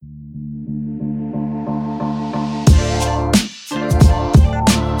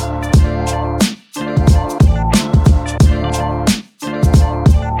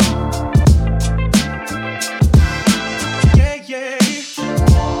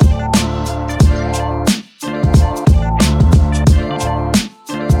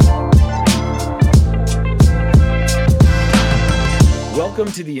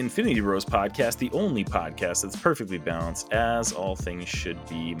Infinity Bros podcast, the only podcast that's perfectly balanced, as all things should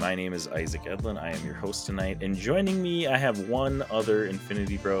be. My name is Isaac Edlin. I am your host tonight, and joining me, I have one other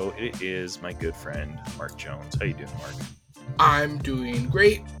Infinity Bro. It is my good friend, Mark Jones. How you doing, Mark? I'm doing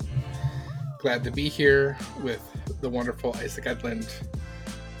great. Glad to be here with the wonderful Isaac Edlin.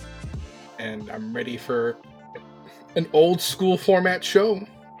 And I'm ready for an old school format show.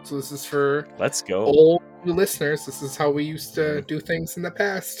 So this is for Let's go. Old listeners. This is how we used to do things in the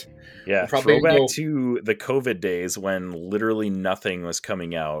past. Yeah, throwback to the COVID days when literally nothing was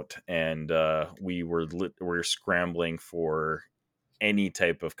coming out, and we were scrambling for any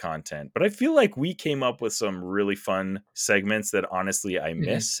type of content. But I feel like we came up with some really fun segments that honestly I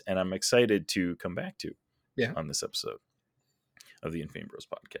miss, and I'm excited to come back to on this episode of the Infinity Bros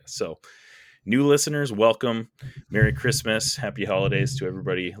podcast. So, new listeners, welcome. Merry Christmas. Happy holidays to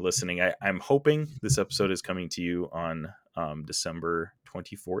everybody listening. I'm hoping this episode is coming to you on December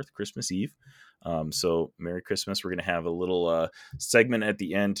 24th, Christmas Eve. So Merry Christmas. We're going to have a little segment at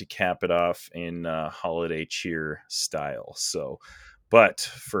the end to cap it off in holiday cheer style. So, but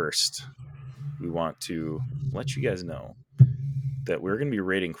first, we want to let you guys know that we're going to be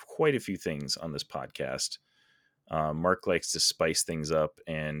rating quite a few things on this podcast. Mark likes to spice things up,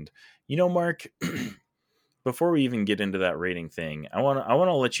 and you know, Mark, before we even get into that rating thing, I want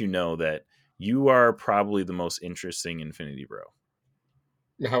to let you know that you are probably the most interesting Infinity Bro.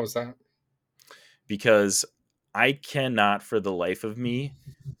 How is that? Because I cannot for the life of me,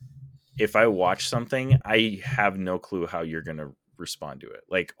 if I watch something, I have no clue how you're going to respond to it.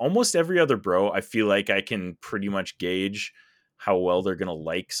 Like almost every other bro, I feel like I can pretty much gauge how well they're going to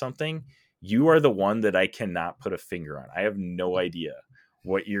like something. You are the one that I cannot put a finger on. I have no idea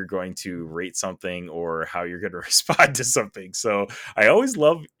what you're going to rate something or how you're going to respond to something. So I always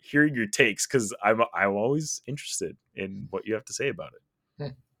love hearing your takes because I'm always interested in what you have to say about it.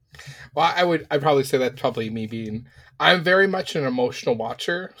 Well, I'd probably say that's probably me being, I'm very much an emotional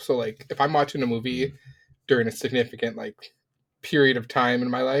watcher. So like if I'm watching a movie during a significant like period of time in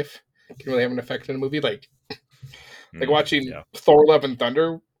my life, it can really have an effect on a movie. Like watching Thor: Love and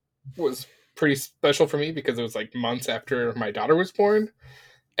Thunder was pretty special for me because it was like months after my daughter was born,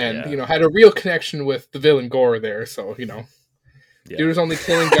 and you know, had a real connection with the villain Gore there. So you know, dude was only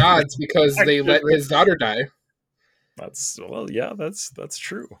killing gods because they let his daughter die. That's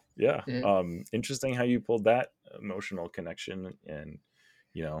true. Yeah. Interesting how you pulled that emotional connection, and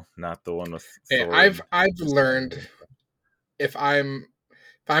you know, not the one with Thor. I've learned if I'm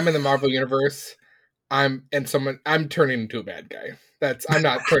in the Marvel universe, I'm turning into a bad guy. I'm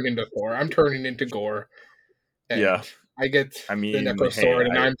not turning into Thor. I'm turning into Gore. And I get the Necro Sword,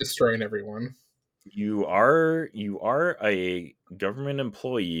 and I'm destroying everyone. You are a government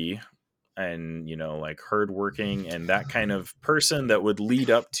employee, and you know, like hardworking, and that kind of person that would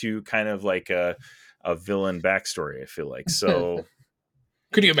lead up to kind of like a villain backstory. I feel like so.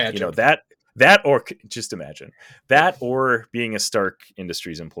 Could you imagine? You know that, or just imagine that, or being a Stark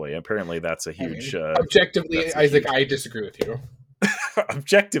Industries employee. Apparently, that's a huge. Objectively, Isaac, I disagree with you.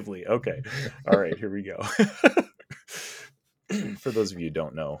 Objectively, okay. All right, here we go. For those of you who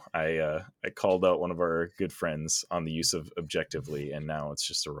don't know, I called out one of our good friends on the use of objectively, and now it's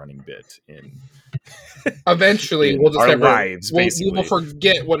just a running bit in. Eventually, in we'll just our lives. We will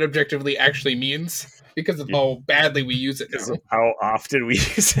forget what objectively actually means because of how badly we use it now. How often we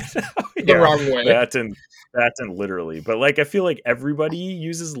use it now. The wrong way. That and literally, but like I feel like everybody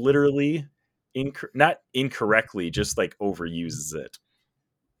uses literally, not incorrectly, just like overuses it.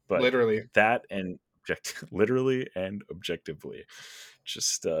 But literally that and literally and objectively,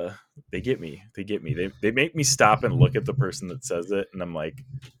 just they get me. They make me stop and look at the person that says it, and I'm like,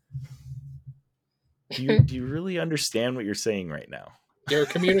 do you really understand what you're saying right now? You're a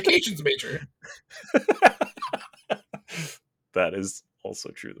communications major. That is also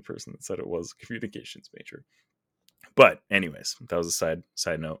true. The person that said it was a communications major. But anyways, that was a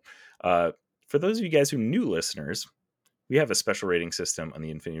side note. For those of you guys who are new listeners, we have a special rating system on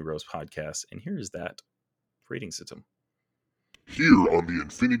the Infinity Bros podcast, and here's that rating system. Here on the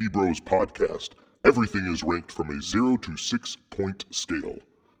Infinity Bros podcast, everything is ranked from a 0 to 6 point scale.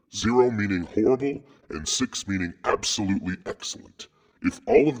 0 meaning horrible, and 6 meaning absolutely excellent. If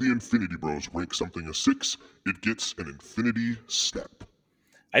all of the Infinity Bros rank something a 6, it gets an Infinity Step.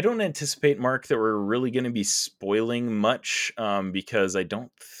 I don't anticipate, Mark, that we're really going to be spoiling much because I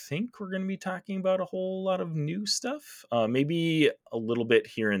don't think we're going to be talking about a whole lot of new stuff. Maybe a little bit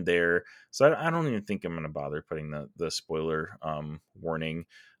here and there. So I don't even think I'm going to bother putting the spoiler warning.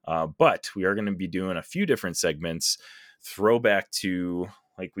 But we are going to be doing a few different segments. Throwback to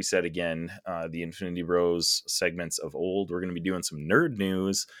like we said again, the Infinity Bros segments of old. We're going to be doing some nerd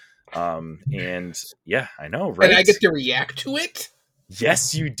news. And yeah, I know, right? And I get to react to it.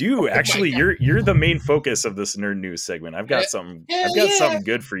 Yes, you do. Actually, you're the main focus of this nerd news segment. I've got something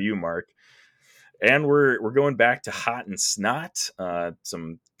good for you, Mark. And we're going back to Hot and Snot,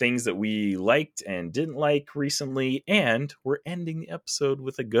 some things that we liked and didn't like recently, and we're ending the episode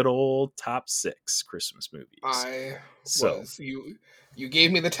with a good old top 6 Christmas movies. You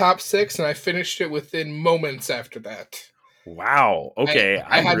gave me the top 6, and I finished it within moments after that. Wow. Okay,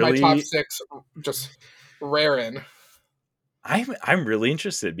 I had my top 6 just raring. I'm really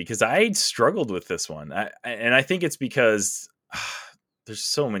interested because I struggled with this one, and I think it's because there's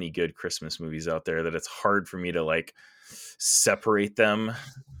so many good Christmas movies out there that it's hard for me to like separate them.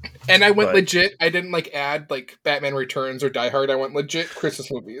 And I went legit. I didn't like add like Batman Returns or Die Hard. I went legit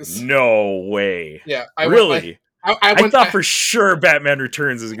Christmas movies. No way. Yeah, I thought for sure Batman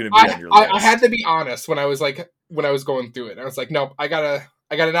Returns is going to be on your list. I had to be honest when I was going through it. I was like, no, I gotta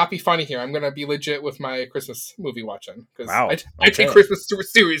not be funny here. I'm gonna be legit with my Christmas movie watching because I take Christmas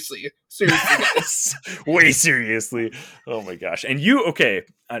seriously, guys. Way seriously. Oh my gosh! And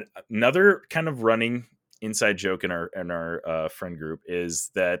another kind of running inside joke in our friend group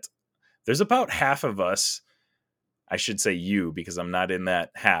is that there's about half of us, I should say you because I'm not in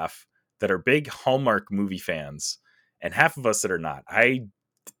that half, that are big Hallmark movie fans, and half of us that are not. I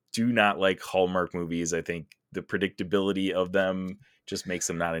do not like Hallmark movies. I think the predictability of them just makes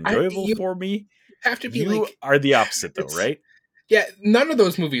them not enjoyable for me. Have to be you are the opposite though, right? Yeah, none of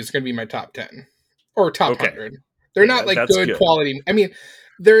those movies are going to be my top 10 or top 100. They're not like good quality. I mean,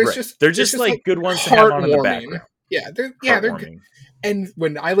 they're just like good ones to have on in the background. Yeah, they're good. And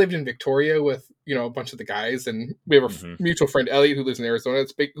when I lived in Victoria with a bunch of the guys, and we have a mutual friend Elliot who lives in Arizona,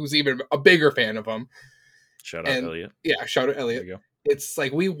 who's even a bigger fan of them. Shout out Elliot. Yeah, shout out Elliot. There you go. It's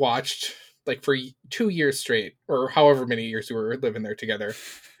like we watched like for 2 years straight, or however many years we were living there together.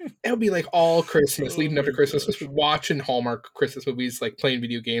 It would be like all Christmas, leading up to Christmas, just watching Hallmark Christmas movies, like playing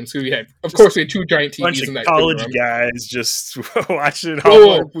video games. We had 2 giant TVs in that college guys just watching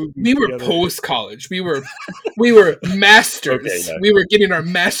Hallmark movies. We were post college. We were masters. Okay, yeah. We were getting our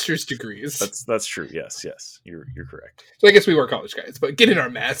master's degrees. That's true. Yes, you're correct. So I guess we were college guys, but getting our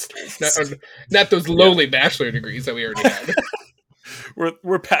masters, not those lowly bachelor degrees that we already had.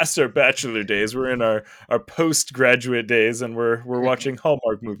 We're past our bachelor days. We're in our postgraduate days, and we're watching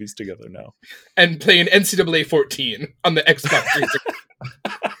Hallmark movies together now. And playing NCAA 14 on the Xbox 360.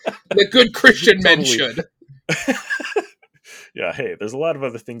 The good Christian men should. Yeah, hey, there's a lot of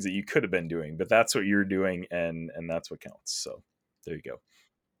other things that you could have been doing, but that's what you're doing, and that's what counts. So there you go.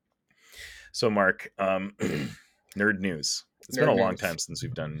 So Mark, nerd news. It's been a long time since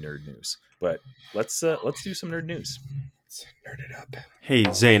we've done nerd news, but let's do some nerd news. Nerd it up. Hey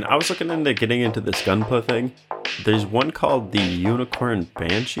Zane, I was looking into getting into this Gunpla thing. There's one called the Unicorn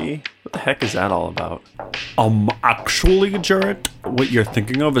Banshee. What the heck is that all about? Actually, Jarrett, what you're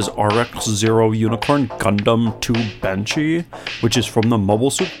thinking of is RX-0 Unicorn Gundam 2 Banshee, which is from the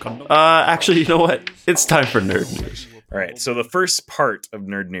Mobile Suit Gundam. Actually, you know what? It's time for nerd news. All right, so the first part of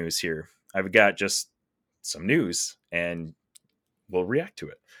nerd news here, I've got just some news, and we'll react to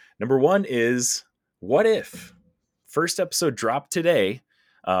it. Number 1 is, what if? First episode dropped today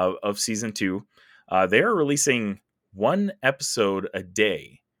of season 2. They are releasing 1 episode a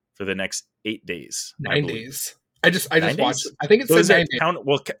day for the next 8 days. 9 days. I just watched it. I think it says 9 days.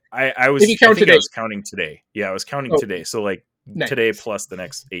 I was counting today. Yeah, I was counting today. So like today plus the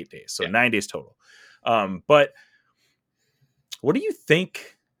next 8 days. So 9 days total. But what do you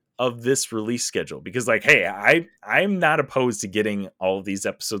think of this release schedule? Because like, hey, I'm not opposed to getting all of these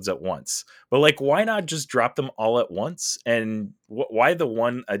episodes at once, but like, why not just drop them all at once? And why the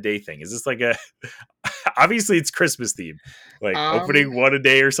 1 a day thing? Is this like obviously it's Christmas themed, like opening 1 a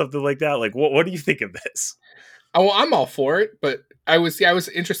day or something like that? Like, what do you think of this? Oh, I'm all for it, but I was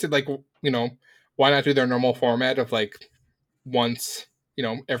interested, like, why not do their normal format of like once,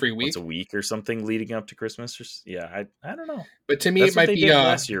 every week. Once a week or something leading up to Christmas. I don't know. But to me, it might be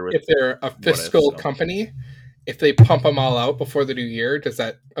last year if they're a fiscal company, if they pump them all out before the new year, does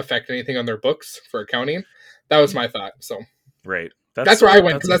that affect anything on their books for accounting? That was my thought. So right, that's where I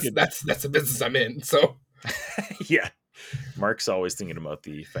went, because that's the business I'm in. So yeah, Mark's always thinking about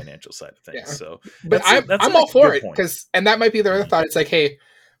the financial side of things. Yeah. So, but I'm all for it, and that might be their other thought. It's like, hey,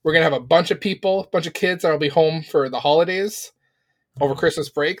 we're gonna have a bunch of kids that'll be home for the holidays over Christmas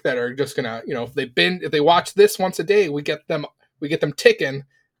break that are just gonna, if they watch this once a day, we get them ticking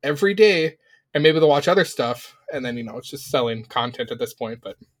every day, and maybe they'll watch other stuff, and then it's just selling content at this point.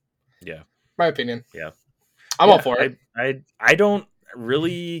 But yeah, my opinion. Yeah, I'm all for it. I don't.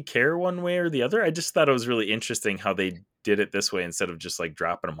 really care one way or the other. I just thought it was really interesting how they did it this way instead of just like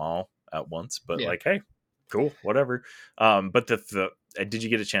dropping them all at once. But Yeah. like, hey, cool, whatever. But did you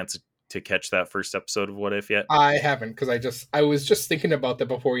get a chance to catch that first episode of What If yet? I haven't, because I was just thinking about that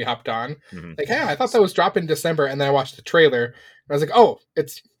before we hopped on. Mm-hmm. Like, hey, I thought that was dropping December, and then I watched the trailer, and I was like, oh,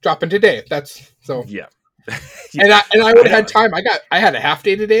 it's dropping today. That's so. Yeah. Yeah. And I would have had time. I had a half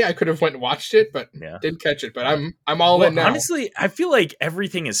day today. I could have went and watched it, but didn't catch it. But I'm all in now. Honestly, I feel like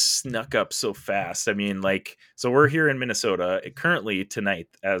everything is snuck up so fast. I mean, like, so we're here in Minnesota currently tonight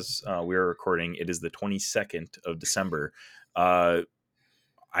as we're recording. It is the 22nd of December.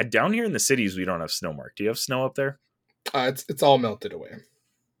 Down here in the cities, we don't have snow, Mark. Do you have snow up there? It's all melted away.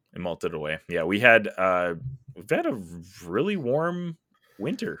 It melted away. Yeah, we've had a really warm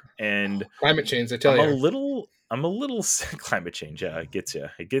winter, and climate change. I tell you, I'm a little climate change. Yeah, it gets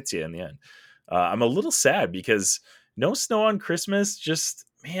you in the end. I'm a little sad because no snow on Christmas. Just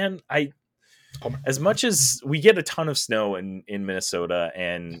man, as much as we get a ton of snow in Minnesota,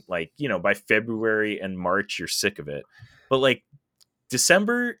 and like by February and March you're sick of it, but like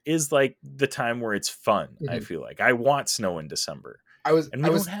December is like the time where it's fun. Mm-hmm. I feel like I want snow in December. I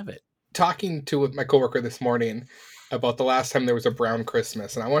don't have it. Talking to my coworker this morning about the last time there was a brown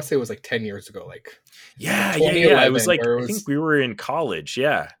Christmas, and I want to say it was like 10 years ago. Like It was like I think we were in college.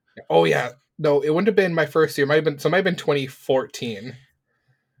 Yeah. Oh yeah. No, it wouldn't have been my first year. It might have been 2014.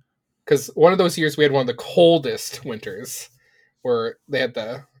 Because one of those years we had one of the coldest winters, where they had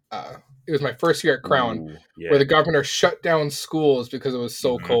it was my first year at Crown, where the governor shut down schools because it was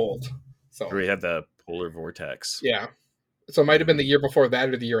so cold. So we had the polar vortex. Yeah. So it might have been the year before that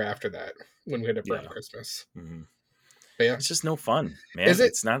or the year after that when we had a brown Christmas. Mm-hmm. But yeah, it's just no fun, man.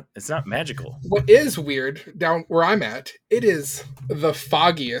 It's not magical. What is weird down where I'm at, it is the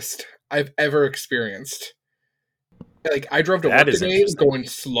foggiest I've ever experienced. Like, I drove to work today going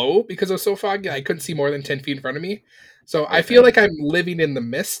slow because it was so foggy. I couldn't see more than 10 feet in front of me. So I feel like I'm living in the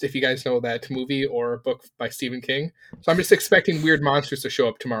mist, if you guys know that movie or book by Stephen King. So I'm just expecting weird monsters to show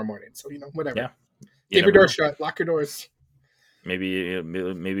up tomorrow morning. So, whatever. Yeah. Keep your doors shut. Lock your doors. Maybe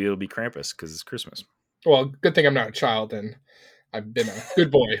it'll be Krampus because it's Christmas. Well, good thing I'm not a child and I've been a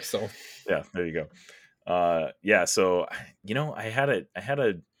good boy. So yeah, there you go. So I had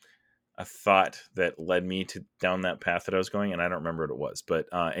a thought that led me down that path that I was going, and I don't remember what it was. But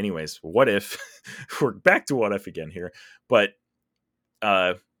anyways, what if we're back to what if again here? But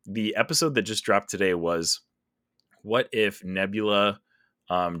the episode that just dropped today was what if Nebula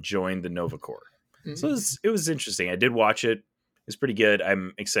joined the Nova Corps. Mm-hmm. So it was interesting. I did watch it. It's pretty good.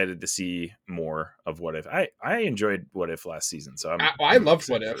 I'm excited to see more of What If. I enjoyed What If last season, so I loved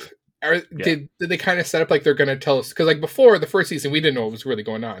What If. Did they kind of set up like they're going to tell us? Because like before the first season, we didn't know what was really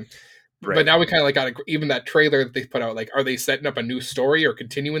going on. Right. But now we kind of like got even that trailer that they put out. Like, are they setting up a new story or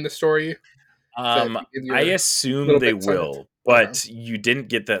continuing the story? I assume they will, but you didn't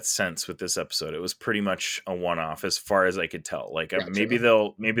get that sense with this episode. It was pretty much a one-off, as far as I could tell. Like gotcha. maybe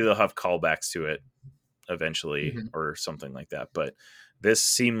they'll have callbacks to it eventually or something like that. But this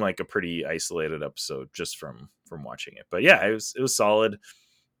seemed like a pretty isolated episode just from watching it. But yeah, it was solid.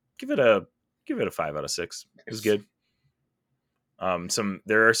 Give it a 5 out of 6. It was good.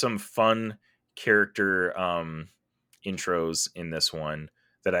 There are some fun character intros in this one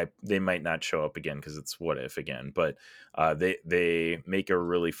that they might not show up again because it's What If again, but they make a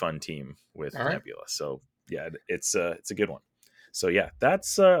really fun team with Nebula. So yeah, it's a good one. So yeah,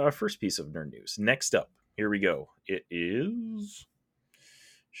 that's our first piece of nerd news. Next up, here we go. It is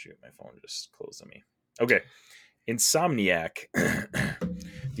my phone just closed on me. Okay, Insomniac,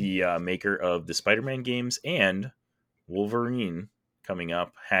 the maker of the Spider-Man games and Wolverine coming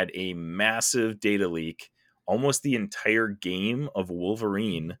up, had a massive data leak, almost the entire game of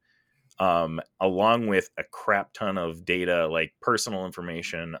Wolverine, along with a crap ton of data, like personal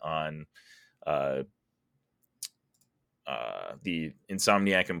information on the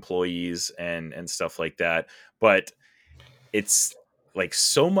Insomniac employees and stuff like that. But it's like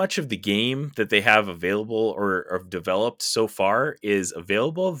so much of the game that they have available or have developed so far is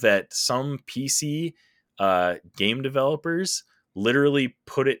available that some PC game developers literally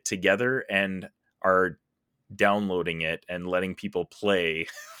put it together and are downloading it and letting people play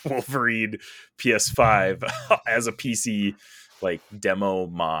Wolverine PS5 as a PC like demo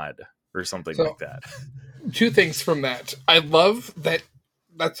mod or something like that. Two things from that. I love that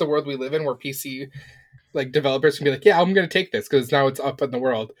that's the world we live in, where PC like developers can be like, yeah, I'm going to take this because now it's up in the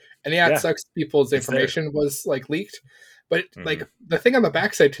world. And it sucks people's information was like leaked. But like the thing on the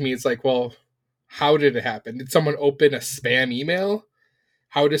backside to me is like, well, how did it happen? Did someone open a spam email?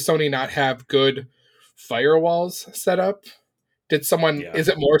 How does Sony not have good firewalls set up? Did someone? Is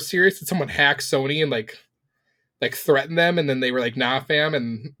it more serious? Did someone hack Sony and like threaten them, and then they were like, "Nah, fam,"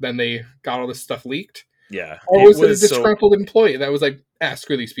 and then they got all this stuff leaked? Yeah. Or was it a disgruntled employee that was like,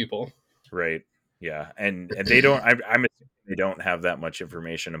 screw these people? Right. Yeah. And they don't. I'm assuming they don't have that much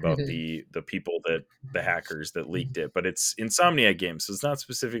information about the people that the hackers that leaked it, but it's Insomniac Games, so it's not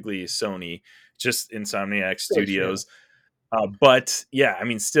specifically Sony, just Insomniac Studios. But yeah, I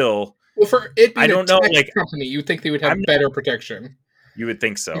mean, still. Well, for it being I don't know, like company, you'd think they would have better protection. You would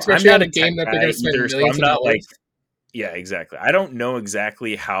think so. Especially on a game that they're going to spend millions of dollars. Like, yeah, exactly. I don't know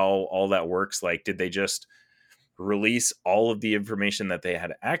exactly how all that works. Like, did they just release all of the information that they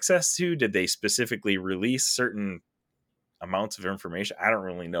had access to? Did they specifically release certain amounts of information? I don't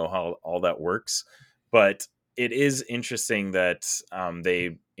really know how all that works, but it is interesting that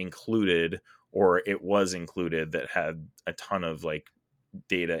they included, or it was included, that had a ton of like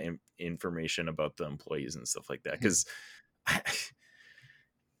data information about the employees and stuff like that. Because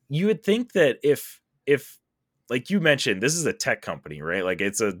you would think that if like you mentioned, this is a tech company, right? Like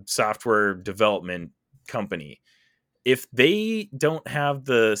it's a software development company. If they don't have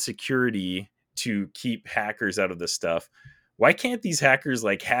the security to keep hackers out of this stuff, why can't these hackers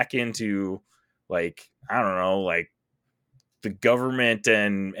like hack into like, I don't know, like the government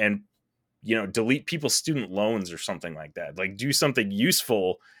and delete people's student loans or something like that? Like do something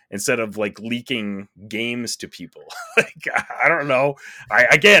useful instead of like leaking games to people. Like, I don't know.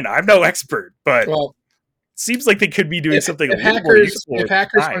 I'm no expert, but it seems like they could be doing something a little more useful. If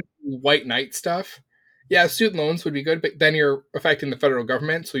hackers want to do white knight stuff, yeah, student loans would be good, but then you're affecting the federal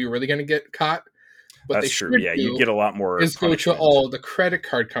government, so you're really going to get caught. What that's true. Yeah, you get a lot more. Is go to all the credit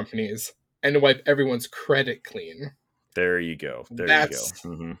card companies and wipe everyone's credit clean. There you go. You go.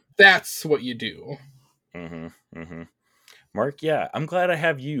 Mm-hmm. That's what you do. Mm-hmm. Mm-hmm. Mark, yeah, I'm glad I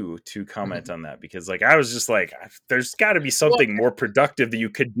have you to comment on that, because like I was just like, there's got to be something more productive that you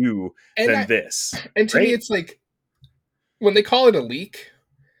could do than this. And to me, it's like when they call it a leak.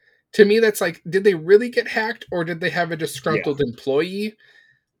 To me, that's like, did they really get hacked, or did they have a disgruntled employee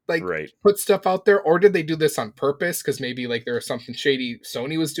like put stuff out there, or did they do this on purpose because maybe like there was something shady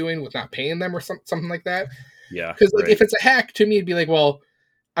Sony was doing with not paying them or something like that? Yeah, because like if it's a hack, to me it'd be like, well,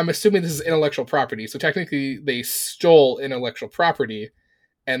 I'm assuming this is intellectual property, so technically they stole intellectual property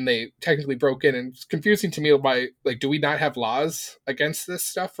and they technically broke in. And it's confusing to me why, like, do we not have laws against this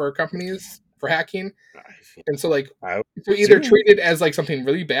stuff for companies for hacking? And so like, so either treat it as like something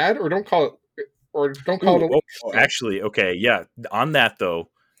really bad, or don't call it, it. Actually, okay, yeah. On that though,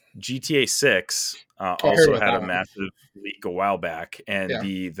 GTA 6 also had a massive leak a while back, and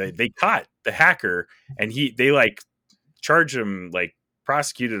they caught the hacker, and they like charged him, like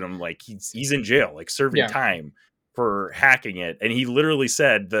prosecuted him, like he's in jail, like serving time for hacking it. And he literally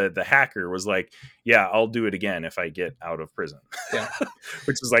said the hacker was like, yeah, I'll do it again if I get out of prison. Yeah.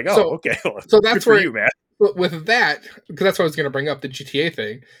 Which is like, okay. Well, so that's where you, man. With that, because that's what I was going to bring up, the GTA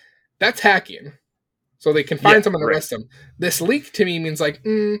thing, that's hacking. So they can find someone and arrest them. This leak to me means like,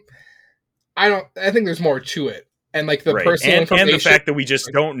 I think there's more to it. And like the personal information. And the fact that we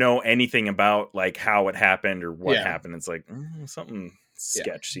just don't know anything about like how it happened or what happened. It's like something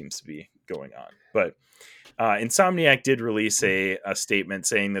sketch seems to be going on. But Insomniac did release a statement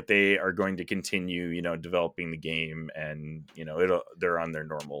saying that they are going to continue, developing the game, and they're on their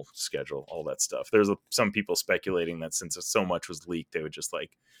normal schedule, all that stuff. There's some people speculating that since so much was leaked, they would just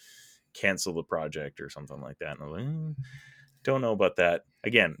like cancel the project or something like that. And I'm like, don't know about that.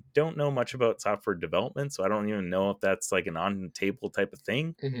 Again, don't know much about software development, so I don't even know if that's like an on-the-table type of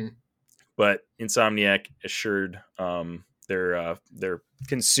thing. Mm-hmm. But Insomniac assured their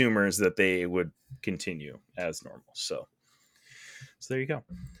consumers that they would continue as normal. So there you go.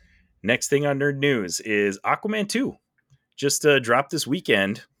 Next thing on Nerd News is Aquaman 2. Just dropped this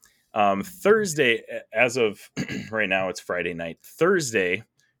weekend. Thursday, as of right now, it's Friday night. Thursday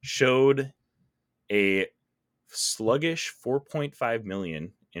showed a sluggish 4.5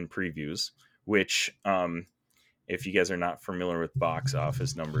 million in previews, which if you guys are not familiar with box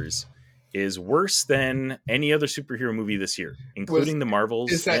office numbers, is worse than any other superhero movie this year, including the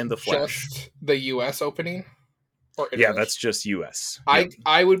Marvels and the Flash. Just the US opening? Yeah, that's just US.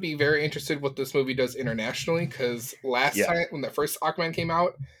 I would be very interested what this movie does internationally, because last time when the first Aquaman came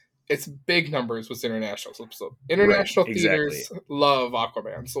out, it's big numbers with international. So international theaters love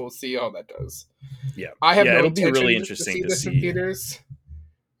Aquaman, so we'll see how that does. Yeah, I have no it'll be really interesting to see this in theaters.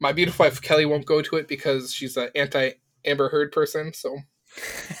 My beautiful wife Kelly won't go to it because she's an anti-Amber Heard person, so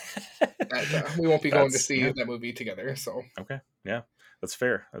we won't be going to see that movie together. So okay, yeah. That's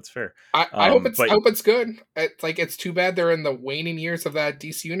fair. That's fair. I hope it's But I hope it's good. It's like it's too bad they're in the waning years of that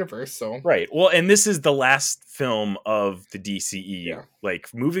DC universe. So right. Well, and this is the last film of the DCEU. Yeah.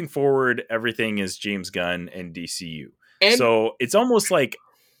 Like moving forward, everything is James Gunn and DCU. And So it's almost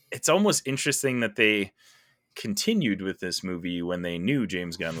interesting that they continued with this movie when they knew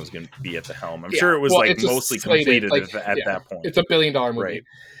James Gunn was going to be at the helm. I'm sure it was it's just mostly slated, completed at that point. It's $1 billion movie.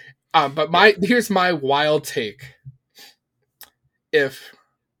 Right. But here's my wild take. If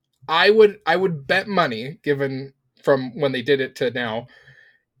I would bet money, given from when they did it to now,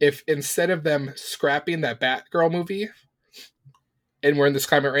 if instead of them scrapping that Batgirl movie, and we're in this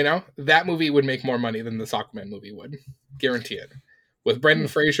climate right now, that movie would make more money than this Aquaman movie would. Guarantee it. With Brendan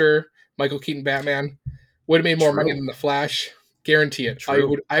Fraser, Michael Keaton Batman, would have made more money than The Flash. Guarantee it.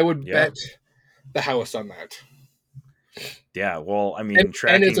 True. I would bet the house on that. Yeah, well, I mean,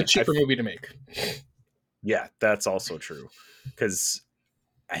 and it's a cheaper movie to make. Yeah, that's also true. Because,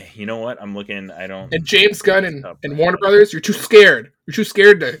 you know what? I'm looking, And James Gunn and Warner Brothers, you're too scared. You're too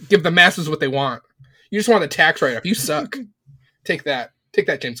scared to give the masses what they want. You just want the tax write-off. You suck. Take that. Take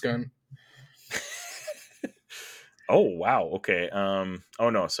that, James Gunn. Oh, wow. Okay. Oh,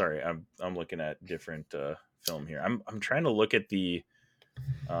 no, sorry. I'm looking at different film here. I'm trying to look at the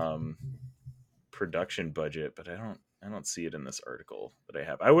production budget, but I don't see it in this article that I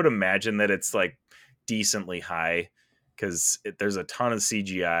have. I would imagine that it's like decently high because there's a ton of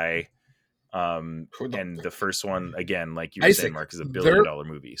CGI. And the first one, again, like you were saying, Mark, is $1 billion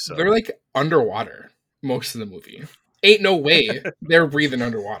movie. So they're like underwater most of the movie. Ain't no way they're breathing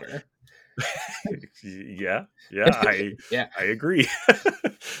underwater. yeah, I agree.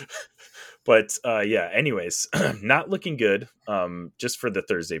 But anyways, not looking good. Just for the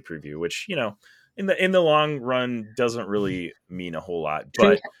Thursday preview, which in the long run doesn't really mean a whole lot.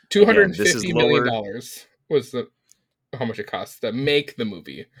 But $250 million was how much it costs to make the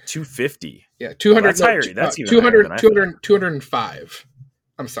movie. 250. Yeah, 200. That's higher. That's even 200. higher than 205.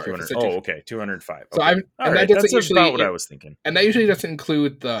 I'm sorry. 205. So okay. That's about what I was thinking. And that usually doesn't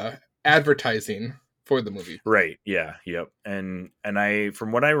include the advertising for the movie. Right. Yeah. Yep. And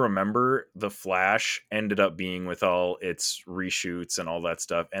from what I remember, The Flash ended up being, with all its reshoots and all that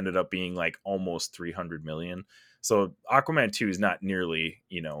stuff, ended up being like almost 300 million. So Aquaman 2 is not nearly,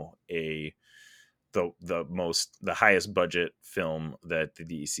 the highest budget film that the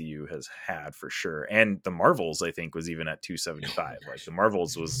DCU has had for sure. And the Marvels, I think, was even at 275. Like the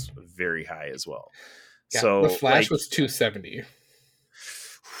Marvels was very high as well. Yeah, so the Flash was 270.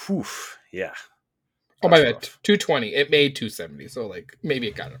 Whew, yeah. Oh my bad, 220. It made 270, so like maybe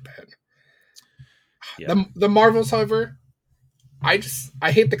it got up ahead. Yeah. The Marvels, however, I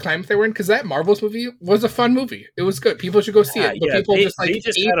hate the climate they were in because that Marvels movie was a fun movie. It was good. People should go see it. But people they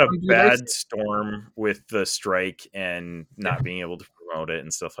just had a bad storm with the strike and not being able to promote it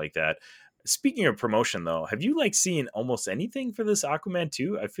and stuff like that. Speaking of promotion, though, have you seen almost anything for this Aquaman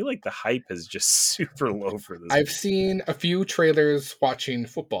 2? I feel like the hype is just super low for this. I've seen a few trailers watching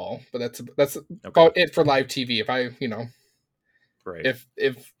football, but that's about it for live TV. If right,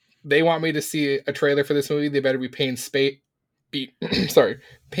 if they want me to see a trailer for this movie, they better be paying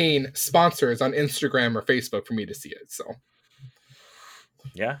paying sponsors on Instagram or Facebook for me to see it. So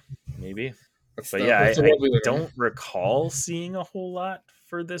yeah, maybe. I don't recall seeing a whole lot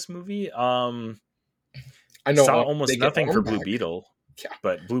for this movie. I know saw almost nothing for Blue Beetle. Yeah.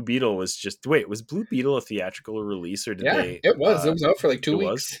 But Blue Beetle was just was Blue Beetle a theatrical release or did they? It was. It was out for like 2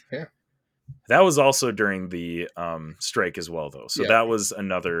 weeks. Yeah. That was also during the strike as well, though. So that was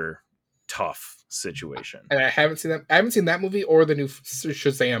another tough situation. And I haven't seen that. I haven't seen that movie or the new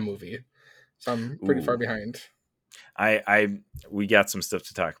Shazam movie, so I'm pretty far behind. We got some stuff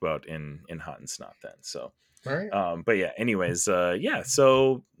to talk about in Hot and Snot then. So. All right. But yeah, anyways,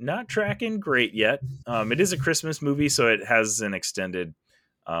 so not tracking great yet. It is a Christmas movie, so it has an extended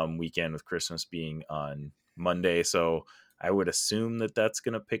weekend with Christmas being on Monday. So I would assume that that's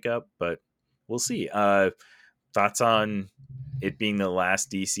going to pick up, but we'll see. Thoughts on it being the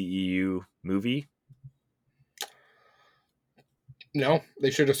last DCEU movie? No, they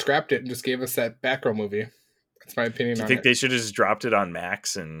should have scrapped it and just gave us that Batgirl movie. That's my opinion. Do you think they should have just dropped it on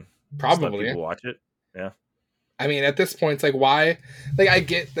Max and probably let people watch it? Yeah. I mean, at this point, it's like, why? Like, I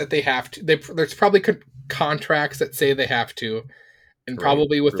get that they have to. There's probably contracts that say they have to. And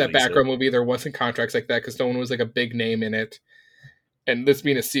probably with that Batgirl movie, there wasn't contracts like that because no one was like a big name in it. And this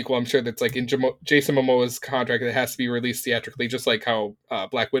being a sequel, I'm sure that's like in Jason Momoa's contract, it has to be released theatrically, just like how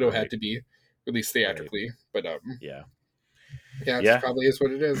Black Widow had to be released theatrically. But it probably is what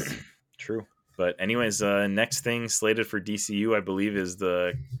it is. True. But anyways, next thing slated for DCU, I believe, is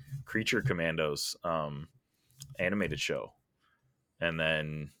the Creature Commandos animated show. and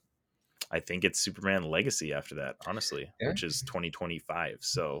then I think it's Superman Legacy after that, honestly, Yeah. which is 2025.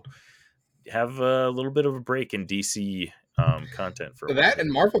 So have a little bit of a break in DC content for a while. That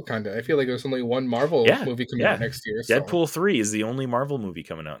and Marvel content. I feel like there's only one Marvel movie coming out next year. So. Deadpool 3 is the only Marvel movie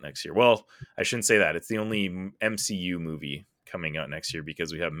coming out next year. Well, I shouldn't say that. It's the only MCU movie coming out next year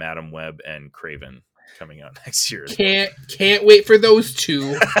because we have Madam Web and Kraven coming out next year. Can't wait for those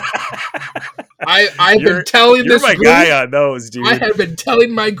two. I've been telling you're this my group, guy on those, dude. I have been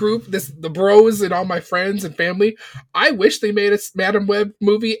telling my group, the bros and all my friends and family, I wish they made a Madam Web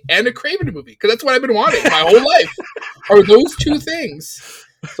movie and a Kraven movie, because that's what I've been wanting my whole life. Are those two things?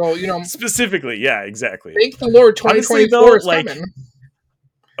 So specifically, yeah, exactly. Thank the Lord, 2024 is coming.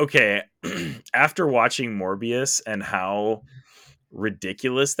 Okay, after watching Morbius and how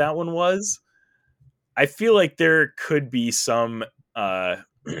ridiculous that one was, I feel like there could be some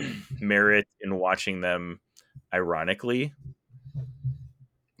merit in watching them ironically,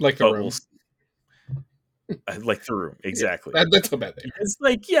 like The Room. Like The Room, exactly. Yeah, that's a bad thing. It's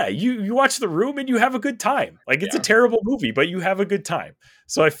like, yeah, you watch The Room and you have a good time. Like, it's a terrible movie, but you have a good time.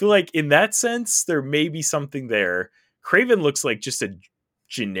 So I feel like in that sense, there may be something there. Kraven looks like just a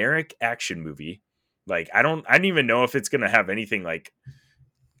generic action movie. Like, I don't even know if it's gonna have anything like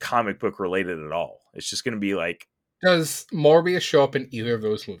comic book related at all. It's just gonna be like, does Morbius show up in either of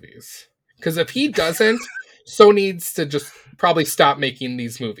those movies? Because if he doesn't, so needs to just probably stop making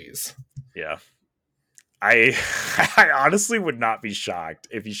these movies. Yeah. I honestly would not be shocked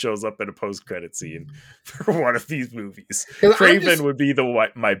if he shows up in a post-credit scene for one of these movies. Kraven would be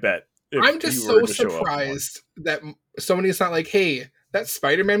my bet. I'm just so surprised that Sony's not like, hey, that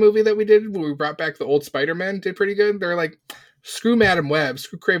Spider-Man movie that we did, where we brought back the old Spider-Man, did pretty good. They're like, screw Madam Web,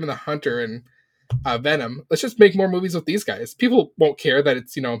 screw Kraven the Hunter, and Venom. Let's just make more movies with these guys. People won't care that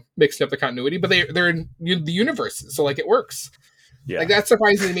it's mixing up the continuity, but they're in the universes, so like it works. Yeah, like that's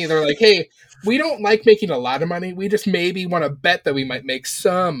surprising to me. They're like, hey, we don't like making a lot of money. We just maybe want to bet that we might make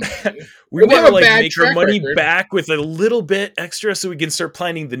some money. we want to like make our money back with a little bit extra, so we can start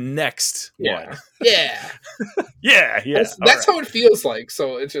planning the next one. Yeah, yeah. That's how it feels like.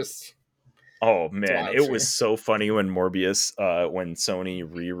 So it's just. Oh man, it was so funny when Morbius, when Sony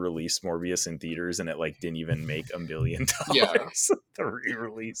re-released Morbius in theaters, and it like didn't even make $1 million. Yeah, the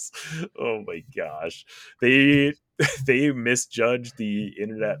re-release. Oh my gosh, they misjudged the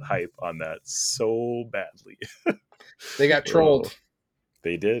internet hype on that so badly. They got trolled. Oh,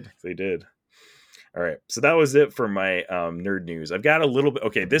 they did. All right, so that was it for my nerd news. I've got a little bit.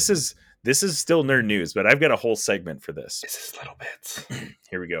 Okay, this is still nerd news, but I've got a whole segment for this. This is little bits.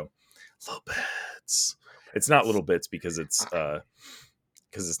 Here we go. Little bits. It's not little bits because it's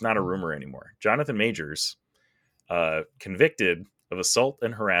not a rumor anymore. Jonathan Majors, convicted of assault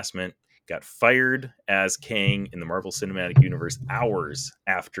and harassment, got fired as Kang in the Marvel Cinematic Universe hours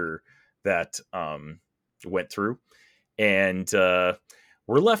after that went through, and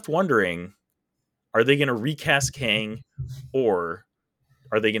we're left wondering: are they going to recast Kang, or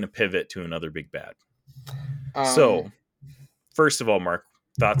are they going to pivot to another big bad? So, first of all, Mark,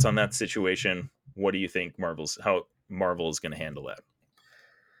 thoughts on that situation? What do you think how Marvel is going to handle that?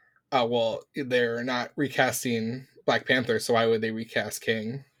 Well, they're not recasting Black Panther, so why would they recast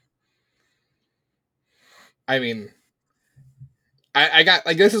Kang? I mean, I got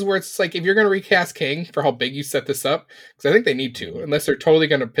like, this is where it's like, if you're going to recast Kang for how big you set this up, because I think they need to, unless they're totally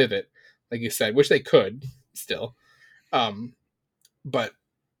going to pivot, like you said, which they could still. But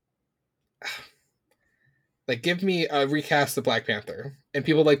like, give me a recast of Black Panther, and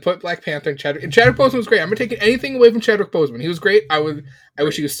people like put Black Panther and Chadwick Boseman was great. I'm not taking anything away from Chadwick Boseman. He was great. I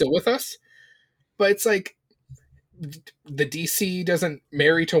wish he was still with us, but it's like the DC doesn't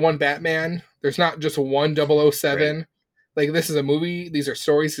marry to one Batman. There's not just one 007. Right. Like, this is a movie. These are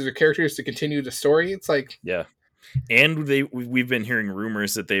stories. These are characters to continue the story. It's like, yeah. And we've been hearing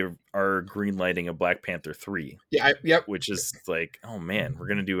rumors that they are greenlighting a Black Panther 3. Yeah. Yep. Which is like, oh man, we're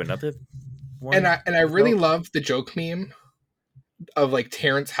gonna do another one. And I really love the joke meme of like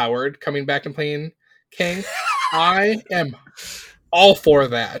Terrence Howard coming back and playing Kang. I am all for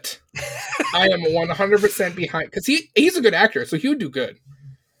that. I am 100% behind, because he's a good actor, so he would do good.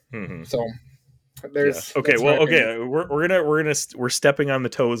 Mm-hmm. So there's okay. Well, okay, we're stepping on the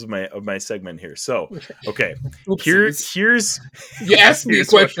toes of my segment here. So okay, here's you asked me a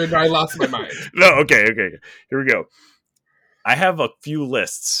question, but I lost my mind. No, okay, here we go. I have a few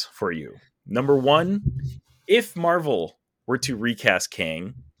lists for you. Number 1, if Marvel were to recast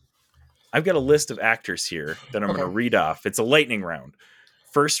Kang, I've got a list of actors here that I'm going to read off. It's a lightning round.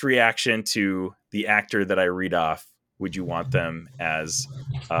 First reaction to the actor that I read off. Would you want them as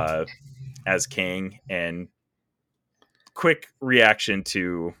Kang? And quick reaction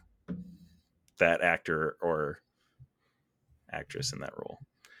to that actor or actress in that role.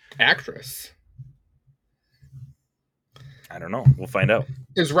 Actress. I don't know. We'll find out.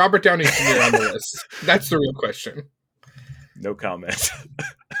 Is Robert Downey Jr. on the list? That's the real question. No comment.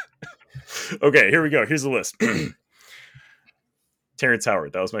 Okay, here we go. Here's the list. Terrence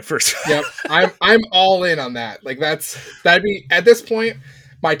Howard. That was my first. Yep, I'm all in on that. Like that'd be at this point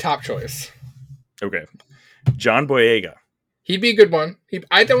my top choice. Okay, John Boyega. He'd be a good one.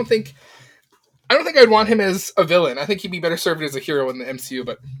 I don't think I'd want him as a villain. I think he'd be better served as a hero in the MCU.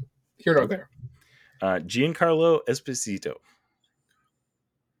 But here nor there. Giancarlo Esposito.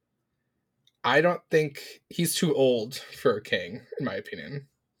 I don't think he's too old for Kang, in my opinion.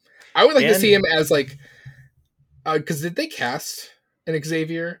 I would like to see him as like, because did they cast an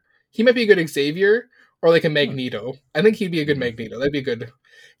Xavier? He might be a good Xavier or like a Magneto. I think he'd be a good Magneto. That'd be a good,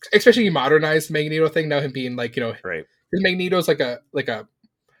 especially modernized Magneto thing. Now him being like, right? Because Magneto's like a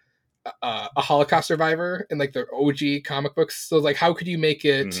Holocaust survivor in like the OG comic books. So like, how could you make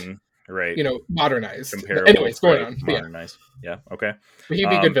it? Right. Modernized. Comparable, anyways, going on. Modernized. Yeah. Okay. But he'd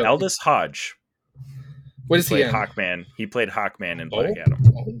be a good villain. Aldous Hodge. What is he in? Hawkman. He played Hawkman in Black Adam.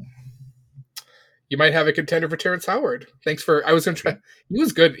 Oh. You might have a contender for Terrence Howard. Thanks for. I was going to try. He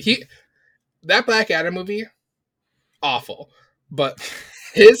was good. That Black Adam movie, awful. But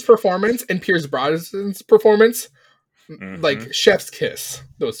his performance and Pierce Brosnan's performance, like chef's kiss.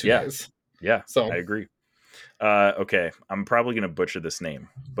 Those two guys. Yeah. So I agree. Okay, I'm probably going to butcher this name,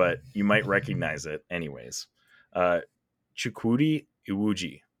 but you might recognize it anyways. Chukwudi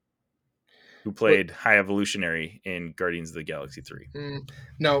Iwuji, who played High Evolutionary in Guardians of the Galaxy 3.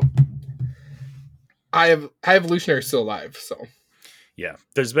 No. High Evolutionary still alive, so. Yeah,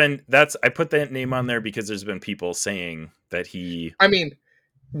 I put that name on there because there's been people saying that he... I mean,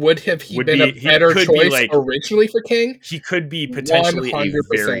 would he been a better choice originally for Kang? He could be potentially 100%.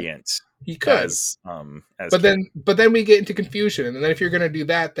 A variant. He could, but then we get into confusion, and then if you're going to do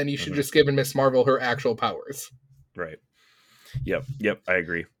that, then you should just give Miss Marvel her actual powers. Right. Yep. I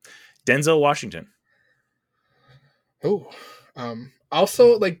agree. Denzel Washington. Oh,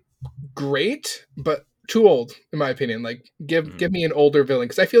 also like great, but too old in my opinion. Like give me an older villain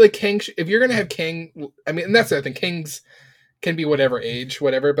because I feel like Kang. If you're going to have Kang, I mean, and that's the other thing. Kang's can be whatever age,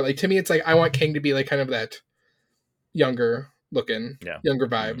 whatever. But like to me, it's like I want Kang to be like kind of that younger looking, younger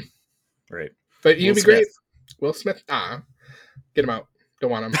vibe. Right. But he'd be great. Will Smith? Get him out.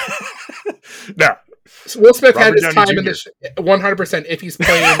 Don't want him. No. So Will Smith had his time in this 100% if he's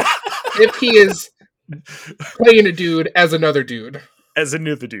playing, if he is playing a dude as another dude. As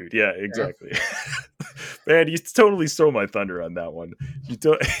another dude. Yeah, exactly. Yeah. Man, you totally stole my thunder on that one.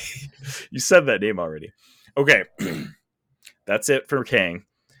 You said that name already. Okay. That's it for Kang.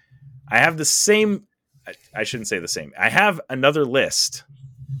 I have the same. I shouldn't say the same. I have another list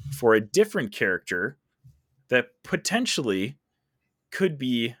for a different character that potentially could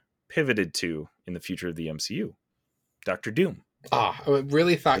be pivoted to in the future of the MCU. Dr. Doom. I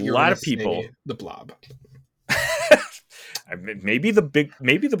really thought you were going to say the Blob. Maybe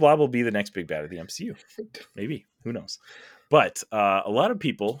the Blob will be the next big bad of the MCU. Maybe. Who knows? But a lot of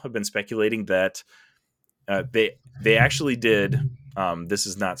people have been speculating that they actually did. This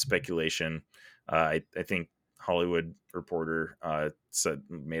is not speculation. I think Hollywood Reporter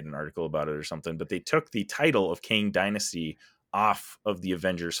made an article about it or something, but they took the title of Kang Dynasty off of the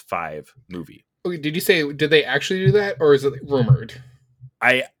Avengers 5 movie. Did you say, did they actually do that, or is it rumored?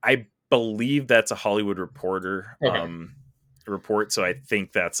 I believe that's a Hollywood Reporter report, so I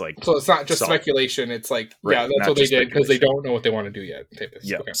think that's like... So it's not just speculation, it's like, right, that's what they did, because they don't know what they want to do yet.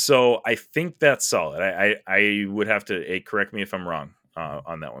 Yeah, okay. So I think that's solid. I would have to correct me if I'm wrong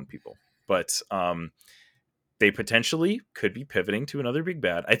on that one, people. But they potentially could be pivoting to another big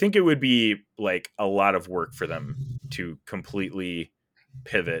bad. I think it would be like a lot of work for them to completely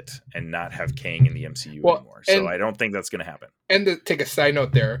pivot and not have Kang in the MCU anymore. So I don't think that's going to happen. And to take a side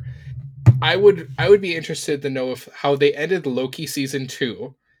note there, I would be interested to know how they ended Loki season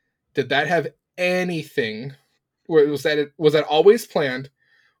 2. Did that have anything? Was that always planned,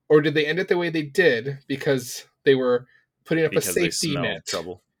 or did they end it the way they did because they were putting up a safety net?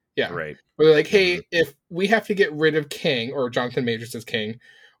 Trouble. Yeah, right. Where they're like, hey, if we have to get rid of Kang, or Jonathan Majors as Kang,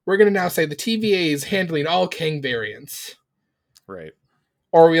 we're going to now say the TVA is handling all Kang variants. Right.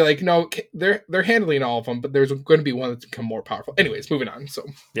 Or are we like, no, they're handling all of them, but there's going to be one that's become more powerful. Anyways, moving on.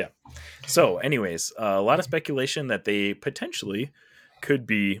 So anyways, a lot of speculation that they potentially could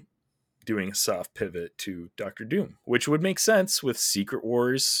be doing a soft pivot to Dr. Doom, which would make sense with Secret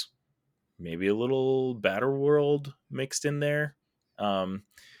Wars, maybe a little Battle World mixed in there.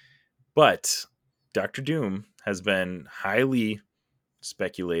 But Dr. Doom has been highly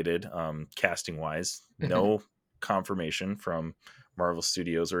speculated, casting wise. No confirmation from Marvel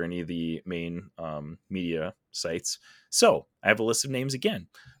Studios or any of the main media sites. So I have a list of names again.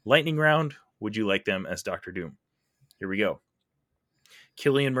 Lightning round. Would you like them as Doctor Doom? Here we go.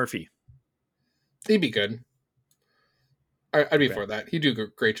 Cillian Murphy. He'd be good. I'd be Okay. for that. He'd do a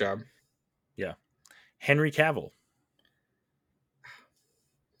great job. Yeah. Henry Cavill.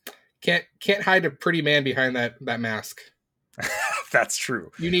 Can't hide a pretty man behind that mask. That's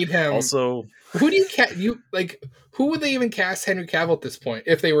true. You need him. Also, who do you who would they even cast Henry Cavill at this point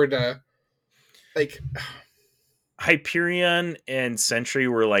if they were to Hyperion and Sentry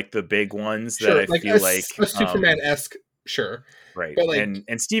were like the big ones sure, that I feel like a Superman-esque, sure. Right. But and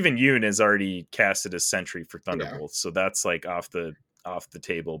Stephen Yeun is already casted as Sentry for Thunderbolts, so that's like off the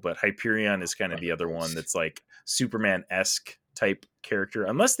table. But Hyperion is kind of the other one that's like Superman-esque type character,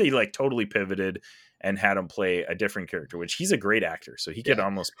 unless they like totally pivoted and had him play a different character, which he's a great actor, so he could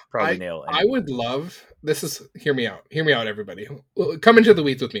almost probably nail it. I would love this. Is hear me out, everybody. Come into the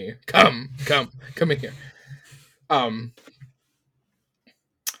weeds with me. Come in here.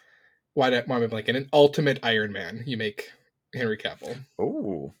 Why am I blanking? An ultimate Iron Man. You make Henry Cavill.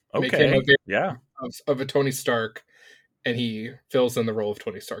 Oh, Make him yeah, of a Tony Stark, and he fills in the role of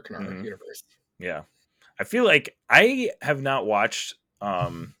Tony Stark in our universe. Yeah, I feel like I have not watched.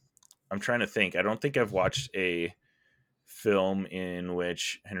 I'm trying to think. I don't think I've watched a film in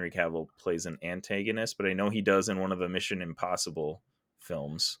which Henry Cavill plays an antagonist, but I know he does in one of the Mission Impossible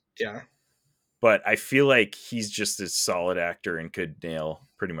films. Yeah. But I feel like he's just a solid actor and could nail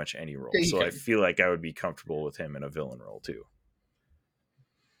pretty much any role. Yeah, so I feel like I would be comfortable with him in a villain role too.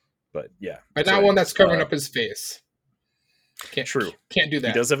 But yeah. But not one that's covering up his face. True. Can't do that.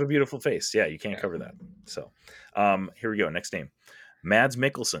 He does have a beautiful face. Yeah, you can't cover that. So here we go. Next name. Mads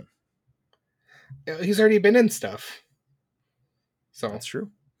Mikkelsen. He's already been in stuff. So that's true.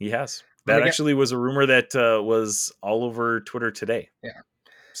 He has. That actually was a rumor that was all over Twitter today. Yeah.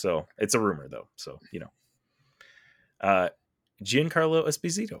 So it's a rumor though. So, Giancarlo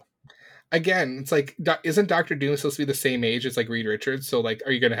Esposito. Again, it's like, isn't Dr. Doom supposed to be the same age as like Reed Richards? So like,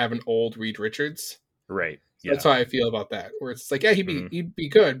 are you going to have an old Reed Richards? Right. Yeah. That's how I feel about that. Where it's like, yeah, he'd be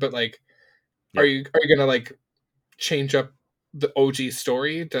good, but like, are you going to like change up the OG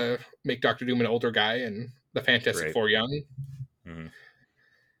story to make Dr. Doom an older guy and the Fantastic Four young? Mm-hmm.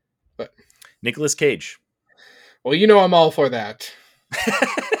 But Nicolas Cage. Well, I'm all for that.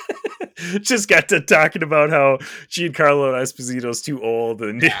 Just got to talking about how Giancarlo Esposito's too old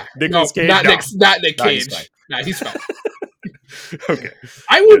and Nicolas Cage. Not Nick Cage. He's fine. Okay.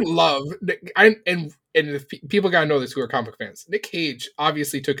 I would love, and if people gotta know this who are comic fans, Nick Cage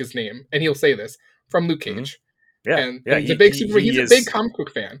obviously took his name, and he'll say this, from Luke Cage. Yeah, and he's a big comic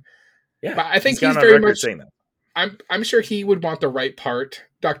book fan. Yeah, but I think he's very much saying that. I'm sure he would want the right part.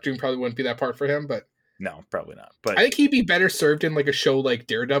 Dr. Doom probably wouldn't be that part for him, but no, probably not. But I think he'd be better served in like a show like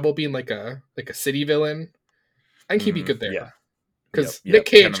Daredevil, being like a city villain. I think he'd be good there. Yeah, because Nick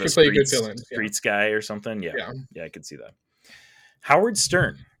Cage kind of could play a good villain, streets guy or something. Yeah, I could see that. Howard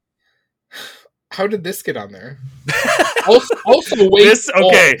Stern. How did this get on there? also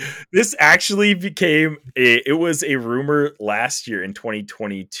wait. This actually became it was a rumor last year in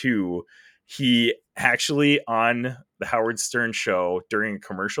 2022. He actually on the Howard Stern show during a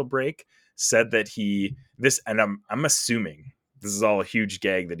commercial break said that I'm assuming this is all a huge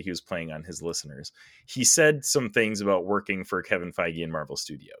gag that he was playing on his listeners. He said some things about working for Kevin Feige and Marvel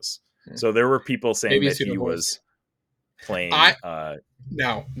Studios. So there were people saying that he was playing.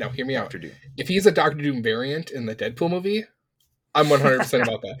 Now, hear me out. If he's a Doctor Doom variant in the Deadpool movie, I'm 100%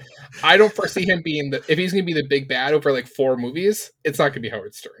 about that. I don't foresee him being if he's going to be the big bad over like 4 movies, it's not going to be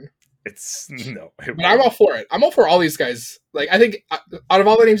Howard Stern. But I'm all for it. I'm all for all these guys. Like, I think out of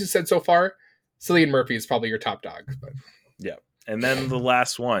all the names you said so far, Cillian Murphy is probably your top dog. But yeah, and then the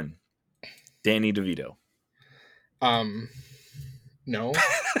last one, Danny DeVito. No,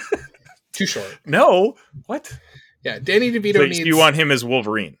 too short. No, what? Yeah, Danny DeVito needs. You want him as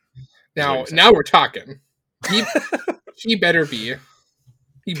Wolverine? Now we're talking. He better be.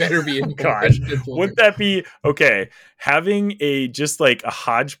 He better be. God, wouldn't that be okay? Having just like a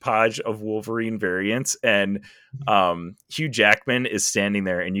hodgepodge of Wolverine variants, and Hugh Jackman is standing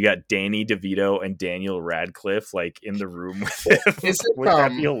there, and you got Danny DeVito and Daniel Radcliffe like in the room with him. Wouldn't that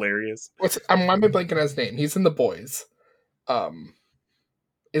be hilarious? I'm blanking on his name. He's in The Boys.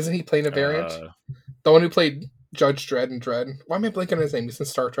 Isn't he playing a variant? The one who played Judge Dredd and Dredd. Why am I blanking on his name? He's in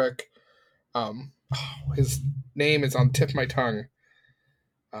Star Trek. His name is on the tip of my tongue.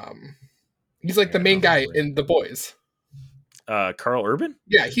 He's like the main guy in The Boys. Carl Urban?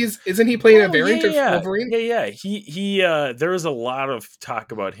 Yeah, isn't he playing a variant of Wolverine? Yeah. He there was a lot of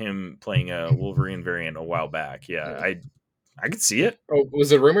talk about him playing a Wolverine variant a while back. Yeah, I could see it. Oh,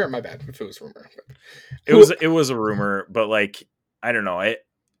 was it a rumor? My bad if it was a rumor. It was a rumor, but like I don't know.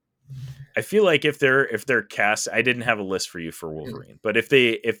 I feel like if they're cast, I didn't have a list for you for Wolverine, but if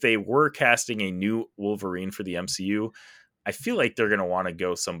they were casting a new Wolverine for the MCU, I feel like they're gonna want to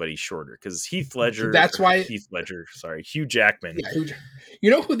go somebody shorter because Hugh Jackman. Yeah,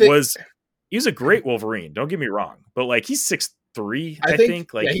 you know who he's a great Wolverine. Don't get me wrong, but like he's 6'3", I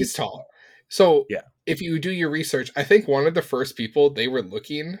think. Like he's tall. So yeah, if you do your research, I think one of the first people they were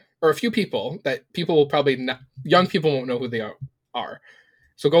looking, or a few people that people will probably not, young people won't know who they are.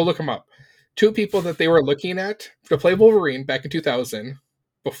 So go look them up. 2 people that they were looking at to play Wolverine back in 2000,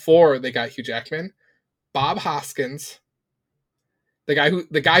 before they got Hugh Jackman, Bob Hoskins. The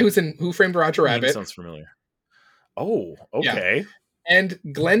guy who's in Who Framed Roger Rabbit. Sounds familiar. Oh, okay. Yeah. And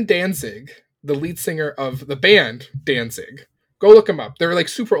Glenn Danzig, the lead singer of the band Danzig. Go look him up. They're like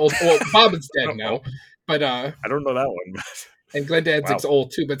super old. Well, Bob is dead now, but I don't know that one. And Glenn Danzig's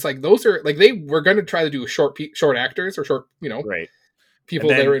old too. But it's like those are like they were going to try to do short actors or short, right. People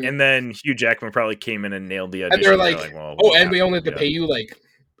and then, that are in. And then Hugh Jackman probably came in and nailed the audition. And they're like, well, and we only have to pay you like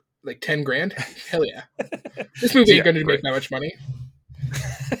 $10,000. Hell yeah! This movie ain't going to make that much money.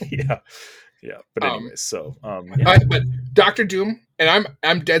 yeah. But anyways, but Doctor Doom, and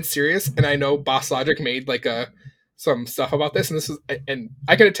I'm dead serious, and I know Boss Logic made like some stuff about this, and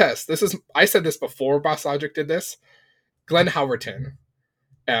I can attest. I said this before Boss Logic did this. Glenn Howerton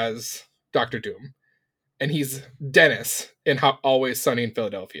as Doctor Doom, and he's Dennis in Always Sunny in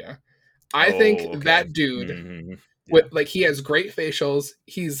Philadelphia. I think that dude, with like he has great facials.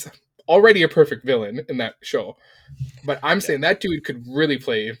 He's already a perfect villain in that show. But I'm saying that dude could really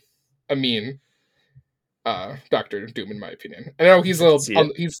play a mean Doctor Doom, in my opinion. I know he's a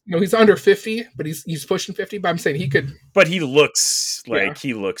little, he's under 50, but he's pushing 50. But I'm saying he could. But he looks like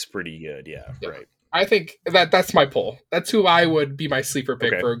he looks pretty good. Yeah, right. I think that's my poll. That's who I would be my sleeper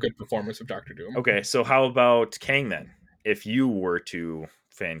pick for a good performance of Doctor Doom. Okay, so how about Kang then? If you were to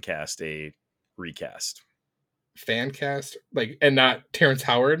fan cast a recast, fan cast and not Terrence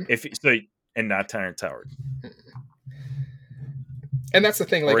Howard. And not Terrence Howard. And that's the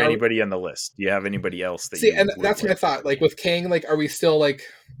thing, or anybody on the list. Do you have anybody else that see? And that's my thought. Like with Kang, like are we still like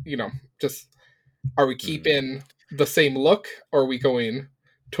are we keeping the same look, or are we going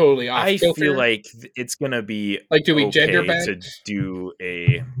totally off? I feel like it's gonna be like, do we gender bend to do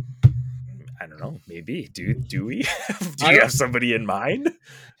a? I don't know. Maybe do we? Do you have somebody in mind?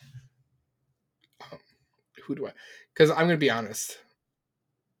 Who do I? Because I'm gonna be honest.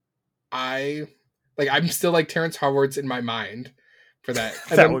 I'm still like Terrence Howard's in my mind for that.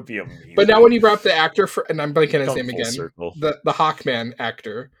 That would be amazing. But now when you brought up the actor and I'm blanking his name again, circle. the Hawkman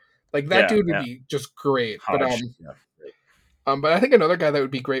actor, like that dude would be just great. But but I think another guy that would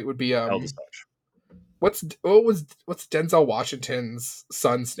be great would be what's Denzel Washington's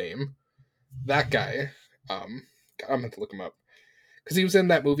son's name? That guy. I'm gonna have to look him up because he was in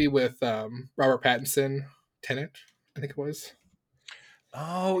that movie with Robert Pattinson, Tenet, I think it was.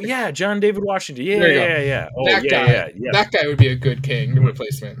 Oh yeah, John David Washington. Yeah. Oh, yeah. That guy would be a good Kang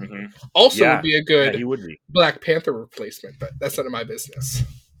replacement. Mm-hmm. Also, would be a good he would be. Black Panther replacement, but that's none of my business.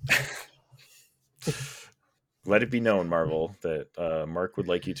 Let it be known, Marvel, that Mark would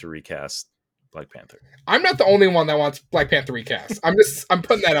like you to recast Black Panther. I'm not the only one that wants Black Panther recast. I'm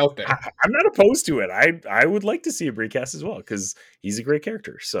putting that out there. I'm not opposed to it. I would like to see him recast as well because he's a great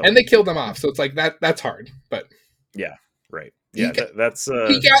character. So and they killed him off, so it's like that's hard. But yeah, right. Yeah, that's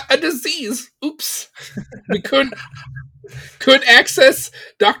he got a disease. Oops, we couldn't access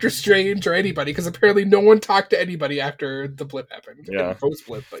Doctor Strange or anybody because apparently no one talked to anybody after the blip happened. Yeah, post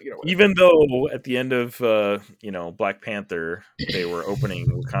blip, but even though at the end of Black Panther they were opening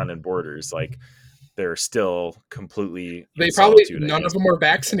Wakandan borders, like they're still completely. They probably none of them were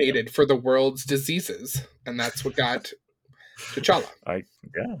vaccinated for the world's diseases, and that's what got T'Challa.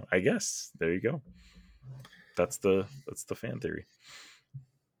 I guess there you go. That's the fan theory.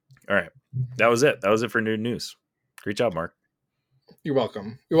 All right. That was it. That was it for Nerd News. Great job, Mark. You're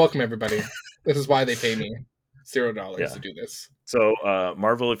welcome. You're welcome, everybody. This is why they pay me $0 to do this. So,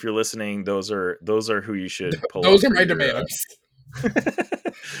 Marvel, if you're listening, those are who you should pull. Those are my demands.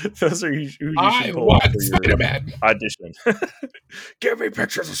 Those are who you should pull up for your audition. Give me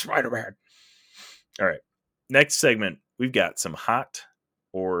pictures of Spider-Man. All right. Next segment, we've got some hot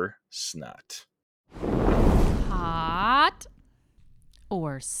or snot. Hot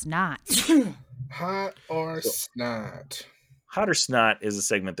or snot? Hot or snot? Hot or Snot is a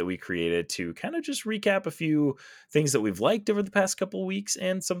segment that we created to kind of just recap a few things that we've liked over the past couple of weeks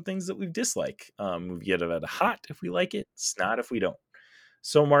and some things that we've disliked. We get it hot if we like it, snot if we don't.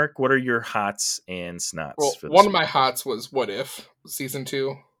 So, Mark, what are your hots and snots Well, for this one of week? my hots was What If season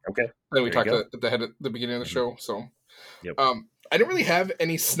 2. Okay, Then we there you talked go. at the beginning of the show. So, Yep. I didn't really have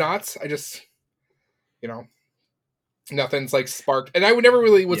any snots. I just, nothing's like sparked. And I never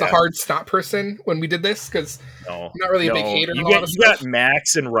really was a hard snot person when we did this because I'm not really a big hater on a lot of You stuff. got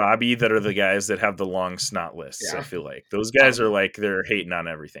Max and Robbie that are the guys that have the long snot lists. Yeah. I feel like those guys are like they're hating on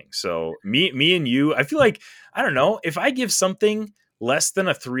everything. So me and you, I feel like I don't know if I give something less than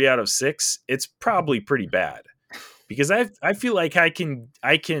a 3 out of 6, it's probably pretty bad because I feel like I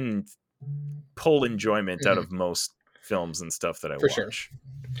can pull enjoyment out of most films and stuff that I watch. Sure.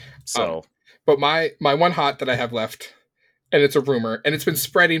 So, but my one hot that I have left. And it's a rumor, and it's been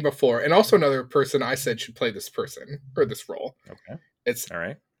spreading before. And also another person I said should play this person or this role. Okay, it's all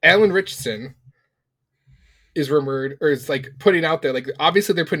right. Alan Richardson is rumored, or is like putting out there, like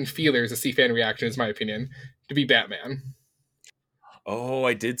obviously they're putting feelers to see fan reactions, my opinion, to be Batman. Oh,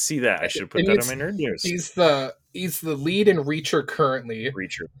 I did see that. I should have put that on my nerd news. He's the lead in Reacher currently.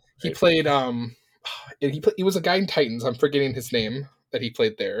 Reacher. Right. He played he was a guy in Titans. I'm forgetting his name that he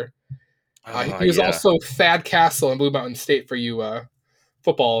played there. He was also Thad Castle in Blue Mountain State for you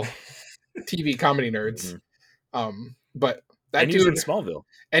football TV comedy nerds. But that dude was in Smallville.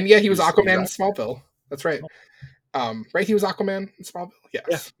 And yeah, he was Aquaman in Smallville. That's right. Right, he was Aquaman in Smallville.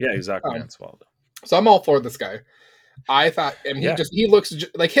 Yes. Yeah, he was Aquaman in Smallville. So I'm all for this guy. I thought, and he looks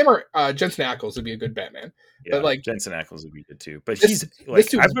like him or Jensen Ackles would be a good Batman. Yeah, but like Jensen Ackles would be good too. But he's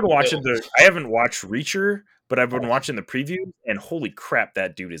like, I've been watching I haven't watched Reacher, but I've been watching the preview, and holy crap,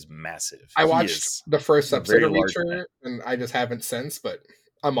 that dude is massive. I watched the first episode of Reacher, and I just haven't since. But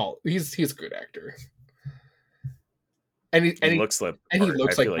he's a good actor, and he looks like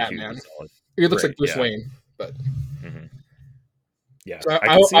Batman. He looks like Bruce Wayne, but yeah, so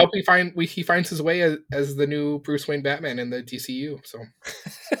I hope he finds his way as the new Bruce Wayne Batman in the DCU. So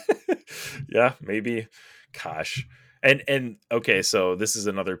yeah, maybe. Gosh. And okay, so this is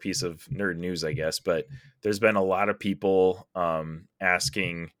another piece of nerd news, I guess, but there's been a lot of people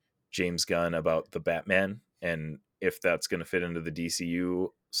asking James Gunn about the Batman and if that's going to fit into the DCU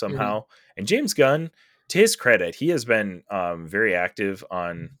somehow. And James Gunn, to his credit, he has been very active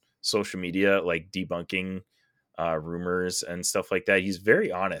on social media, like debunking rumors and stuff like that. He's very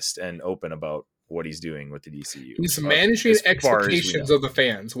honest and open about what he's doing with the DCU. He's managing expectations of the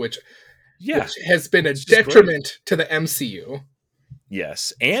fans, which has been a detriment to the MCU.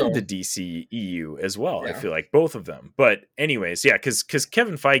 Yes, and the DCEU as well. I feel like both of them. But anyways, because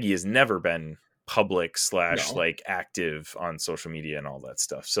Kevin Feige has never been public / like active on social media and all that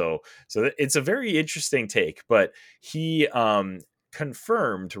stuff. So it's a very interesting take. But he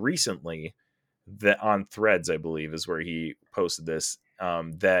confirmed recently that on Threads, I believe, is where he posted this,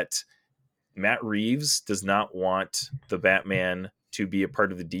 that Matt Reeves does not want the Batman to be a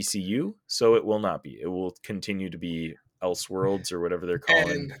part of the DCU, so it will not be. It will continue to be Elseworlds or whatever they're calling.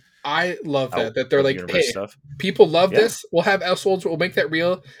 And I love that they're like, hey, people love this. We'll have Elseworlds. We'll make that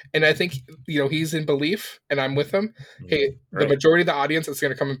real. And I think he's in belief, and I'm with him. Hey, the majority of the audience that's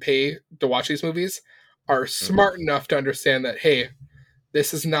going to come and pay to watch these movies are smart enough to understand that, hey,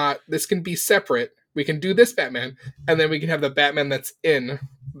 this can be separate. We can do this Batman, and then we can have the Batman that's in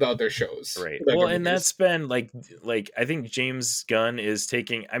the other shows. Right. Well, and that's been like I think James Gunn is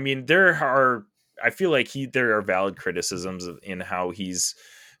taking, I mean, there are valid criticisms in how he's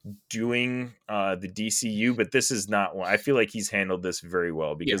doing the DCU, but this is not one. I feel like he's handled this very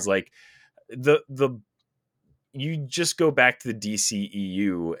well because like you just go back to the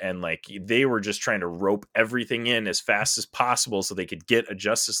DCEU and like they were just trying to rope everything in as fast as possible so they could get a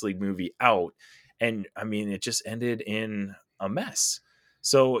Justice League movie out. And I mean, it just ended in a mess.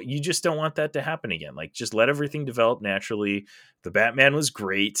 So you just don't want that to happen again. Like, just let everything develop naturally. The Batman was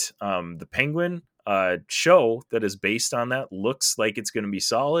great. The Penguin show that is based on that looks like it's going to be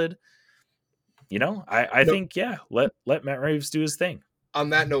solid. I think, let Matt Reeves do his thing.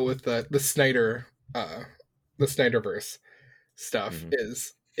 On that note, with the Snyderverse stuff,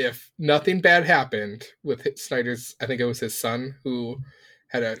 is if nothing bad happened with Snyder's, I think it was his son who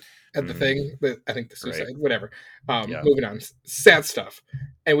had the thing that I think the suicide, whatever. Moving on, sad stuff,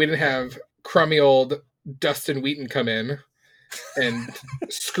 and we didn't have crummy old Dustin Wheaton come in and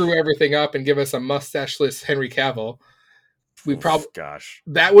screw everything up and give us a mustacheless Henry Cavill. We probably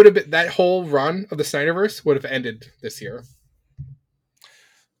that would have been, that whole run of the Snyderverse would have ended this year.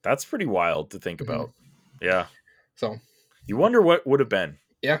 That's pretty wild to think about. Yeah. So you wonder what would have been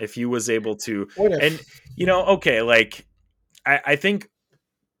if he was able to. And okay, like, I think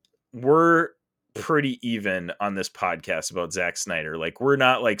we're pretty even on this podcast about Zack Snyder. Like, we're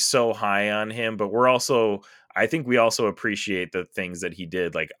not like so high on him, but we're also, I think we also appreciate the things that he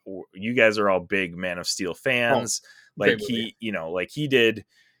did. Like, you guys are all big Man of Steel Oh, fans. great Like, movie.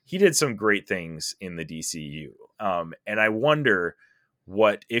 he did some great things in the DCU. And I wonder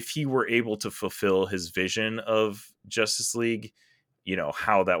what if he were able to fulfill his vision of Justice League,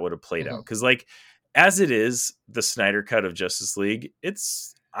 how that would have played out. Because, like, as it is, the Snyder cut of Justice League,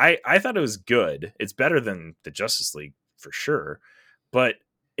 I thought it was good. It's better than the Justice League for sure, but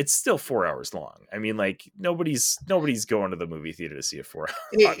it's still 4 hours long. I mean, like, nobody's going to the movie theater to see a 4 hour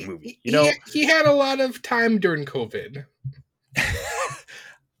long movie. He had a lot of time during COVID.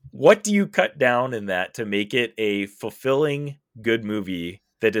 What do you cut down in that to make it a fulfilling, good movie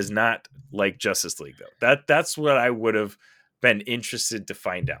that is not like Justice League, though? That's what I would have been interested to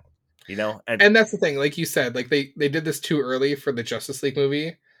find out. And that's the thing, like you said, like they did this too early for the Justice League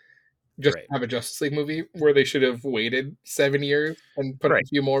movie. Just right. have a Justice League movie where they should have waited 7 years and put a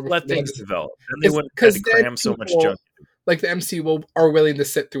few more. Let things develop. Then they wouldn't have to cram so much junk. Like the MCU are willing to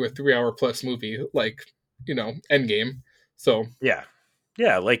sit through a 3-hour plus movie, like Endgame. So yeah.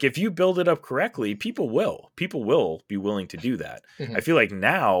 Like, if you build it up correctly, people will be willing to do that. Mm-hmm. I feel like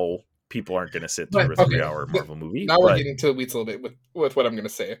now people aren't going to sit through a 3-hour Marvel movie. Now we're getting to the weeds a little bit with what I'm going to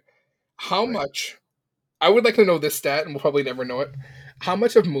say. How much? I would like to know this stat, and we'll probably never know it. How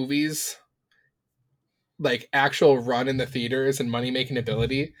much of movies, like actual run in the theaters and money making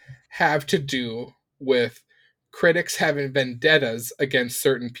ability, have to do with critics having vendettas against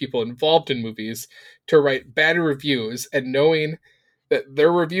certain people involved in movies to write bad reviews and knowing that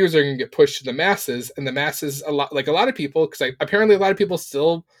their reviews are going to get pushed to the masses, and the masses, a lot of people, because apparently a lot of people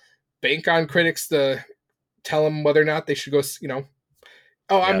still bank on critics to tell them whether or not they should go,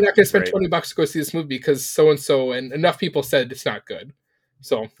 I'm not going to spend $20 to go see this movie because so-and-so and enough people said it's not good.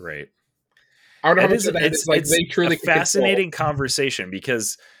 So right. I don't know how much of that is like they truly a fascinating conversation,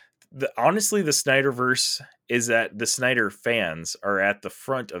 because honestly, the Snyderverse is that the Snyder fans are at the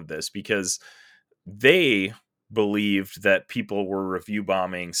front of this because they believed that people were review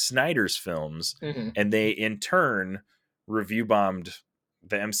bombing Snyder's films, and they in turn review bombed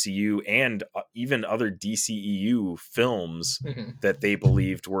the MCU and even other DCEU films that they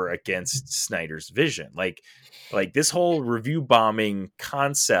believed were against Snyder's vision. Like this whole review bombing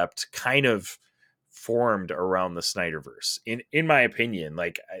concept kind of formed around the Snyderverse. In my opinion,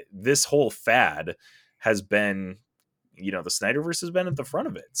 like, this whole fad has been, the Snyderverse has been at the front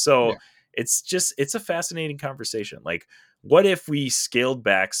of it. So it's a fascinating conversation. Like, what if we scaled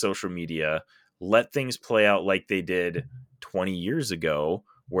back social media, let things play out like they did 20 years ago,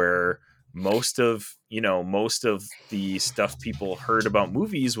 where most of the stuff people heard about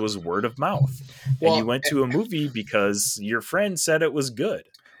movies was word of mouth. And you went to a movie because your friend said it was good,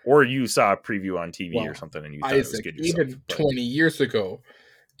 or you saw a preview on TV or something and you thought it was good yourself. Even 20 years ago,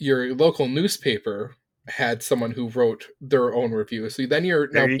 your local newspaper had someone who wrote their own review. So then you're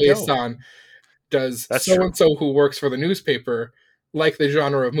now based on, does so-and-so who works for the newspaper like the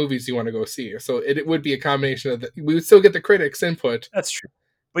genre of movies you want to go see? So it would be a combination of we would still get the critics' input. That's true.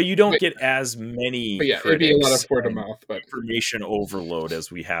 But you don't get as many critics, it'd be a lot of word of mouth, but information overload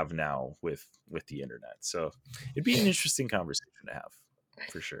as we have now with the internet. So it'd be an interesting conversation to have,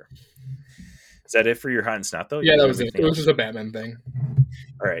 for sure. Is that it for your hot and snot, though? Yeah, that was it. It was just a Batman thing.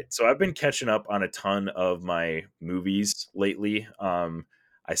 All right. So I've been catching up on a ton of my movies lately.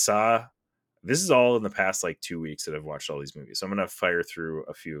 This is all in the past like 2 weeks that I've watched all these movies. So I'm going to fire through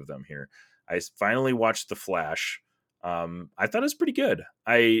a few of them here. I finally watched The Flash. I thought it was pretty good.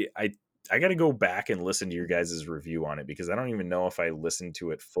 I got to go back and listen to your guys' review on it, because I don't even know if I listened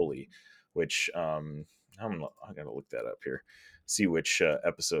to it fully, which I got to look that up here, see which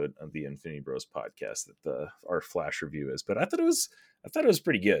episode of the Infinity Bros podcast that our Flash review is. But I thought it was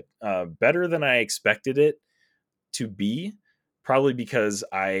pretty good. Better than I expected it to be, probably because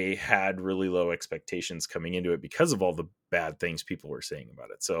I had really low expectations coming into it because of all the bad things people were saying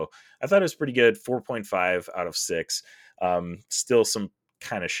about it. So I thought it was pretty good. 4.5 out of 6. Still some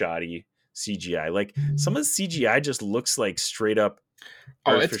kind of shoddy CGI. Like, some of the CGI just looks like straight up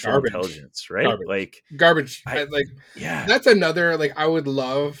artificial intelligence, right? Garbage. That's another, like, I would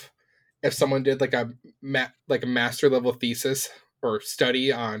love if someone did like a master level thesis or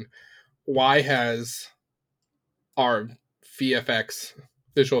study on why has our VFX,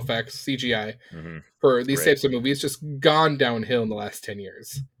 visual effects, CGI for these types of movies just gone downhill in the last 10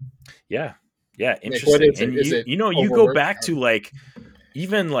 years. Yeah, interesting. You go back to like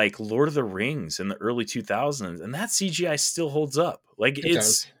even like Lord of the Rings in the early 2000s, and that CGI still holds up. Like,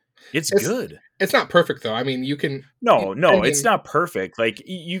 it's It's It's good. it's not perfect though. I mean, you can. No, I it's mean, not perfect. Like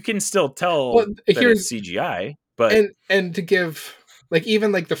you can still well, tell that here's it's CGI, but and to give like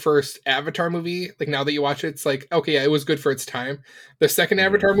even like the first Avatar movie, like now that you watch it, it's like okay, yeah, it was good for its time. The second Mhm,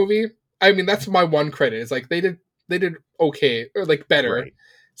 Avatar movie, I mean, that's my one credit. Is like they did okay or like better right.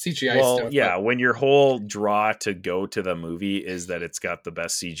 CGI Well, stuff, but yeah, when your whole draw to go to the movie is that it's got the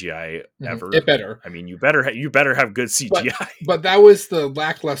best CGI it ever, better. I mean, you better have good But CGI. but that was the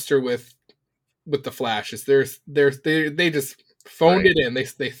lackluster with the Flash. Is they just phoned Right. it in.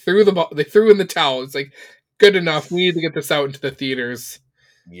 They threw the ball. They threw in the towel. It's like good enough. We need to get this out into the theaters.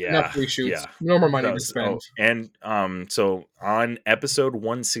 Enough Yeah, reshoots. yeah. No more money to Does. spend. Oh, and so on episode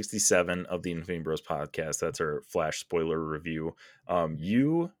 167 of the Infinity Bros podcast, that's our Flash spoiler review.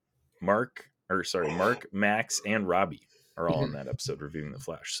 You, Mark, Max, and Robbie are all in Mhm. that episode reviewing the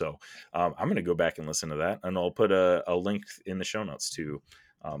Flash. So I'm gonna go back and listen to that, and I'll put a link in the show notes to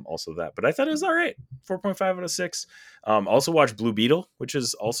also that. But I thought it was all right. 4.5 out of 6. Also watched Blue Beetle, which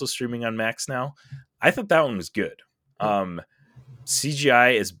is also streaming on Max now. I thought that one was good.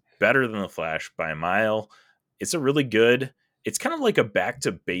 CGI is better than the Flash by a mile. It's a really good. It's kind of like a back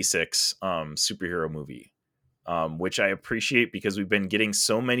to basics superhero movie, which I appreciate because we've been getting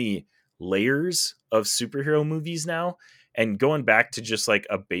so many layers of superhero movies now, and going back to just like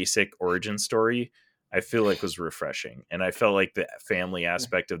a basic origin story, I feel like was refreshing, and I felt like the family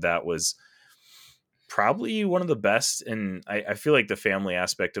aspect of that was probably one of the best. And I feel like the family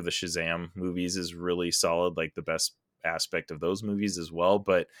aspect of the Shazam movies is really solid, like the best aspect of those movies as well.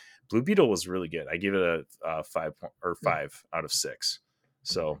 But Blue Beetle was really good. I give it a 5 out of 6.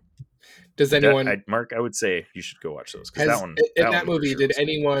 So Does anyone Mark, I would say you should go watch those because has in that that one for movie? sure Did was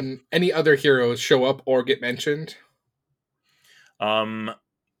good. any other heroes show up or get mentioned? Um,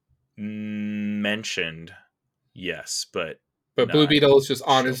 mentioned, yes, but But Blue not Beetle is just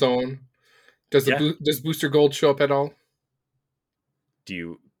on show. his own. Does Yeah. Does Booster Gold show up at all? Do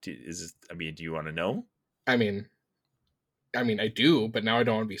you want to know? I mean, I do, but now I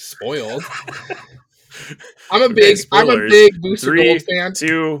don't want to be spoiled. Okay, I'm a spoilers. big Booster Gold Three, fan.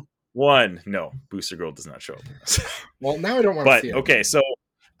 2, 1. No, Booster Girl does not show up in this. Well, now I don't want to But see it. okay, so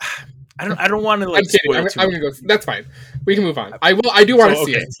I don't want to I'm like kidding. spoil too I'm much. gonna go. That's fine. We can move on. I do want So to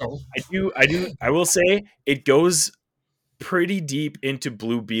see okay, it. So I will say it goes pretty deep into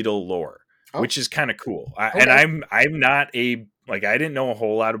Blue Beetle lore, oh, which is kind of cool. And okay. I'm not a like I didn't know a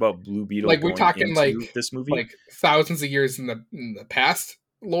whole lot about Blue Beetle Like we're going talking into this movie. like thousands of years in the past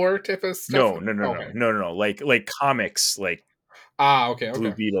lore type of stuff. Okay. No. Like comics, like Ah, okay, Blue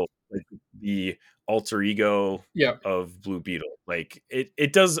okay. Beetle, like the alter ego Yeah, of Blue Beetle. Like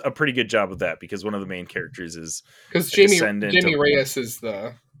it does a pretty good job of that because one of the main characters is because a descendant Jamie of Reyes is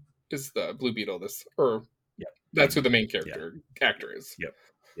the Blue Beetle. This or Yep. that's who Mhm. the main Yeah. actor is Yep.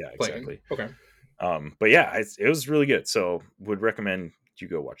 Yeah, playing. exactly. Okay. But yeah, it was really good. So would recommend you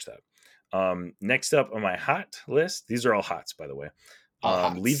go watch that. Next up on my hot list, these are all hots, by the way. All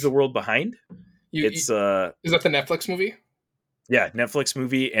Leave hots. the World Behind. You It's is that the Netflix movie? yeah, Netflix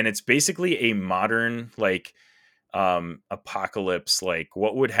movie, and it's basically a modern like apocalypse. Like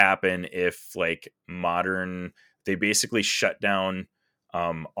what would happen if like modern they basically shut down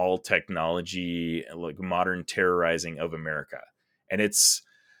all technology, like modern terrorizing of America. And it's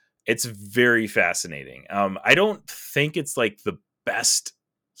very fascinating. I don't think it's like the best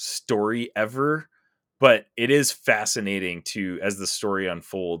story ever, but it is fascinating to as the story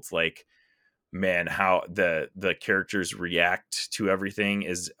unfolds. Like, man, how the characters react to everything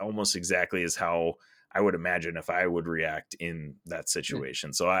is almost exactly as how I would imagine if I would react in that Hmm.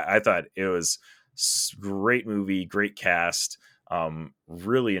 situation. So I thought it was great movie, great cast.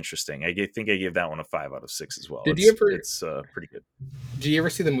 Really interesting. Think I gave that one a 5 out of 6 as well. Did you ever It's pretty good. Did you ever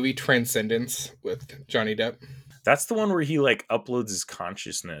see the movie Transcendence with Johnny Depp? That's the one where he like uploads his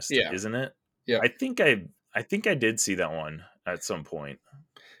consciousness, Yeah, isn't it? yeah. I think I did see that one at some point.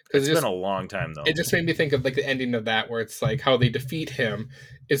 Because It's been a long time it though. just made me think of like the ending of that, where it's like how they defeat him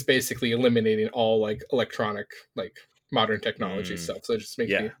is basically eliminating all like electronic, like modern technology Mm, stuff. So it just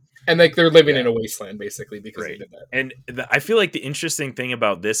makes yeah, me and like they're living yeah, in a wasteland basically because they right. did that. And I feel like the interesting thing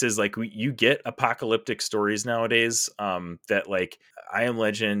about this is like you get apocalyptic stories nowadays. That like I Am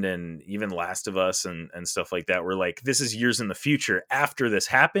Legend and even Last of Us and stuff like that. Where like this is years in the future after this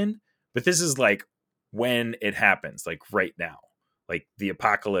happened, but this is like when it happens, like right now. Like the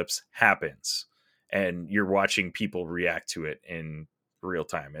apocalypse happens and you're watching people react to it in real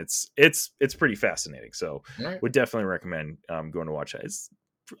time. It's pretty fascinating. So All right. would definitely recommend going to watch that. It's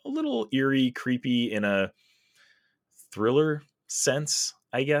a little eerie, creepy in a thriller sense,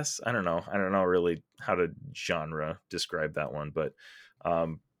 I guess. I don't know really how to genre describe that one, but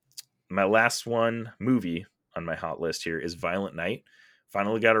um my last one movie on my hot list here is Violent Night.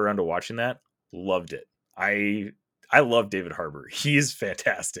 Finally got around to watching that. Loved it. I love David Harbour. He's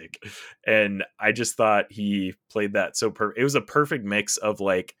fantastic. And I just thought he played that so it was a perfect mix of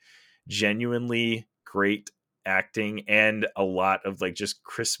like genuinely great acting and a lot of like just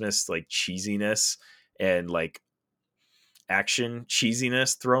Christmas like cheesiness and like action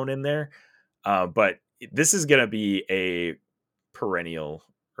cheesiness thrown in there. But this is going to be a perennial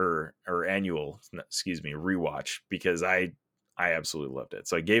or annual, excuse me, rewatch because I absolutely loved it.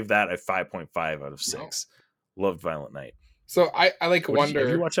 So I gave that a 5.5 out of 6. Wow. Loved Violent Night. So I like wonder. Have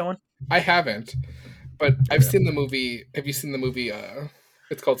you watched that one? I haven't, but I've seen the movie. Have you seen the movie?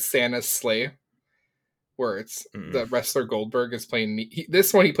 It's called Santa's Sleigh, where it's the wrestler Goldberg is playing.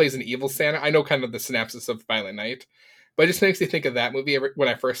 This one he plays an evil Santa. I know kind of the synopsis of Violent Night, but it just makes me think of that movie when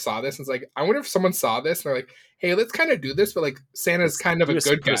I first saw this. It's like, I wonder if someone saw this and they're like, hey, let's kind of do this, but like Santa's kind of a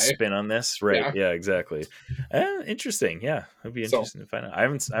good guy. Spin on this, right? Yeah, exactly. Interesting. Yeah, it'd be interesting to find out. I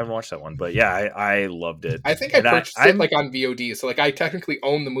haven't watched that one, but yeah, I loved it. I think I purchased it like on VOD, so like I technically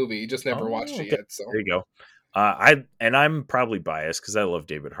own the movie, just never watched it yet. So there you go. I'm probably biased because I love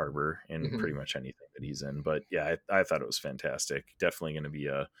David Harbour in pretty much anything that he's in, but yeah, I thought it was fantastic. Definitely going to be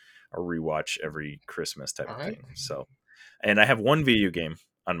a rewatch every Christmas type of thing. So. And I have one video game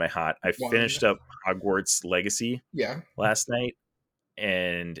on my hot. I finished up Hogwarts Legacy last night,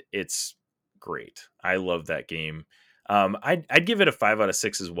 and it's great. I love that game. I'd give it a 5 out of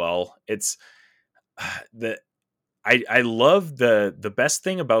 6 as well. It's I love the best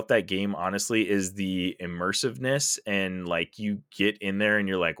thing about that game, honestly, is the immersiveness, and like you get in there and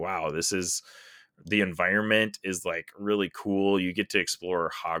you're like, wow, the environment is like really cool. You get to explore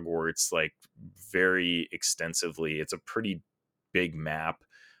Hogwarts like very extensively. It's a pretty big map.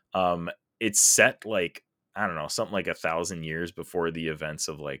 It's set like, I don't know, something like 1,000 years before the events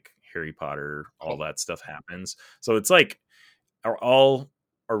of like Harry Potter, all that stuff happens. So it's like all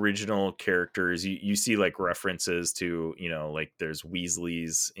original characters. You see like references to, like there's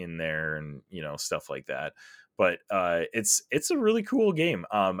Weasleys in there and, stuff like that. But it's a really cool game.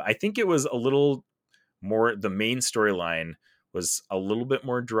 I think it was a little more, the main storyline was a little bit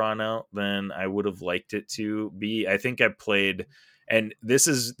more drawn out than I would have liked it to be. I think I played, and this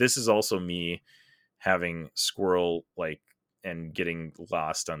is also me having squirrel like and getting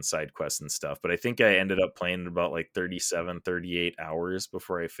lost on side quests and stuff, but I think I ended up playing about like 38 hours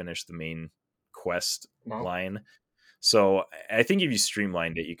before I finished the main quest line. So I think if you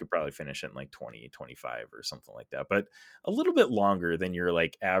streamlined it, you could probably finish it in like 20, 25 or something like that, but a little bit longer than your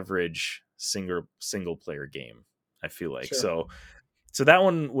like average single player game, I feel like. Sure. So that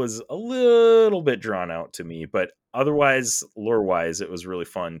one was a little bit drawn out to me, but otherwise, lore wise, it was really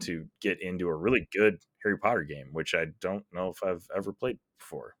fun to get into a really good Harry Potter game, which I don't know if I've ever played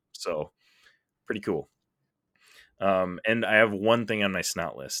before. So pretty cool. And I have one thing on my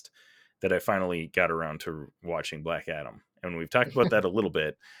snot list that I finally got around to watching Black Adam. And we've talked about that a little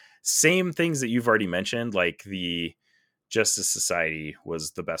bit. Same things that you've already mentioned, like the Justice Society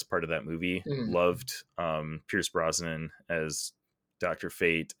was the best part of that movie. Loved Pierce Brosnan as Dr.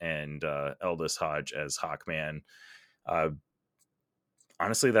 Fate and Aldous Hodge as Hawkman.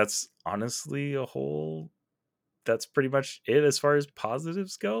 Honestly, that's pretty much it as far as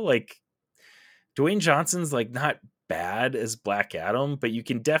positives go. Like Dwayne Johnson's like not bad as Black Adam, but you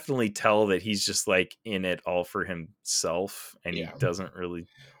can definitely tell that he's just like in it all for himself, and he doesn't really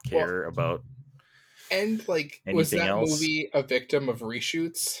care about. And like, was that movie a victim of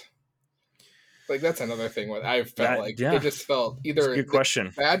reshoots? Like that's another thing. What I felt it just felt either good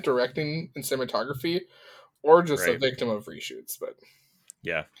question, bad directing and cinematography, or just a victim of reshoots. But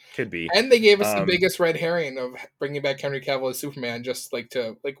yeah, could be. And they gave us the biggest red herring of bringing back Henry Cavill as Superman just like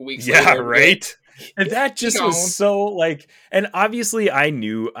weeks later. Yeah, right. And that just was so like, and obviously I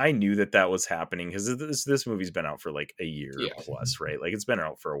knew that was happening because this movie's been out for like a year plus, right? Like it's been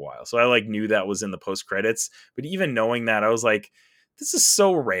out for a while. So I like knew that was in the post credits, but even knowing that, I was like, this is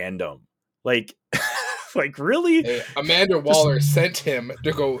so random. Like, like really? Hey, Amanda Waller sent him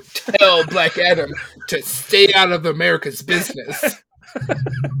to go tell Black Adam to stay out of America's business.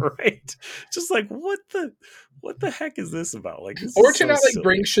 Right, just like what the heck is this about? Like, this or to not like silly.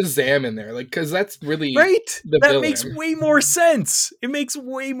 Bring Shazam in there, like because that's really right. That makes way more sense. It makes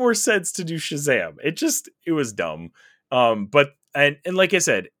way more sense to do Shazam. It was dumb. But like I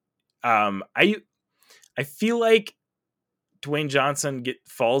said, I feel like Dwayne Johnson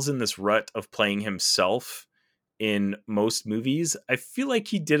falls in this rut of playing himself in most movies. I feel like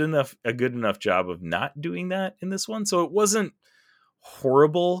he did a good enough job of not doing that in this one, so it wasn't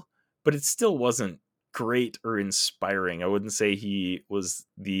horrible, but it still wasn't great or inspiring. I wouldn't say he was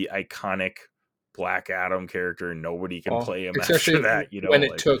the iconic Black Adam character. Nobody can play him after that, you know. When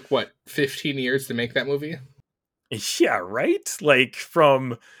it took 15 years to make that movie. Yeah, right. Like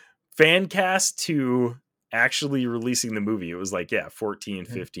from fan cast to actually releasing the movie, it was like 14,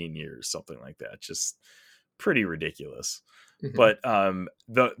 15 years, something like that. Just pretty ridiculous. Mm-hmm. But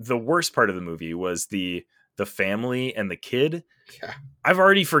the worst part of the movie was the family and the kid. Yeah. I've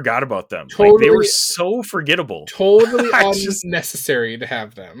already forgot about them. Totally, like, they were so forgettable. Totally unnecessary to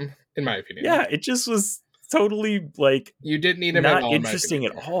have them, in my opinion. Yeah, it just was totally like you didn't need them not at all, interesting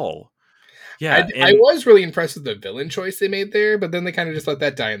at all. Yeah, I was really impressed with the villain choice they made there, but then they kind of just let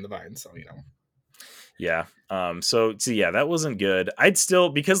that die in the vine. So Yeah. So yeah, that wasn't good. I'd still,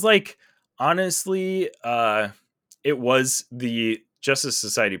 because like honestly, it was the Justice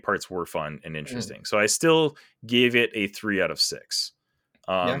Society parts were fun and interesting. So I still gave it a 3 out of 6.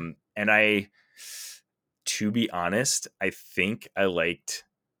 And to be honest, I think I liked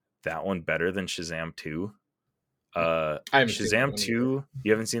that one better than Shazam 2. Shazam 2,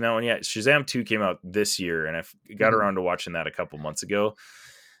 you haven't seen that one yet? Shazam 2 came out this year, and I got around to watching that a couple months ago.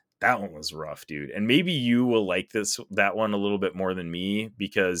 That one was rough, dude. And maybe you will like that one a little bit more than me,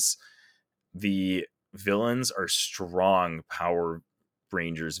 because the villains are strong Power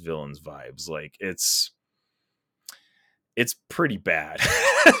Rangers villains vibes. Like it's pretty bad.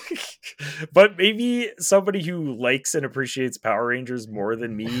 But maybe somebody who likes and appreciates Power Rangers more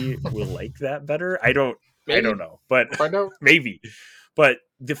than me will like that better. I don't know, but maybe. But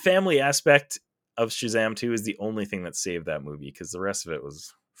the family aspect of Shazam 2 is the only thing that saved that movie, because the rest of it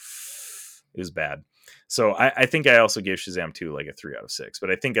was bad. So I think I also gave Shazam 2 like a 3 out of 6,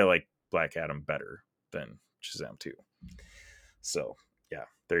 but I think I like Black Adam better than Shazam 2. So yeah,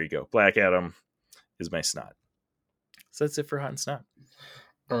 there you go. Black Adam is my snot. So that's it for Hot and Snot.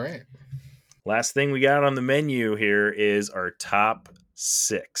 All right. Last thing we got on the menu here is our top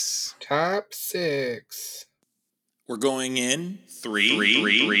 6. Top 6. We're going in 3, 2.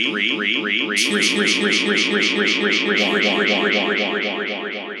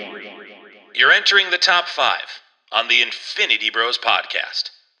 You're entering the top 5 on the Infinity Bros podcast.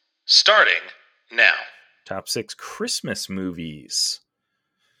 Starting now. Top 6 Christmas movies.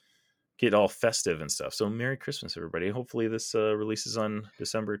 Get all festive and stuff. So Merry Christmas, everybody. Hopefully this releases on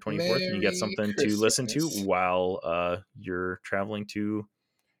December 24th and you get something to listen to while you're traveling to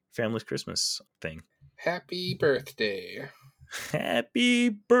family's Christmas thing. Happy birthday. Happy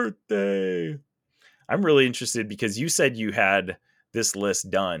birthday. I'm really interested because you said you had this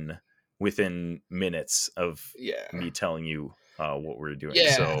list done within minutes of me telling you what we're doing.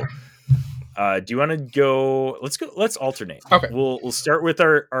 Yeah. So do you want to go? Let's alternate. Okay. We'll start with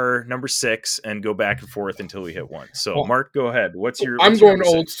our number 6 and go back and forth until we hit 1. So Mark, go ahead. I'm going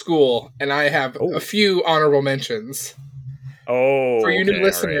old school, and I have a few honorable mentions. Oh, for you new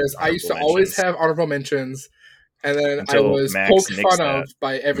listeners, I used to always have honorable mentions, and then I was poked fun of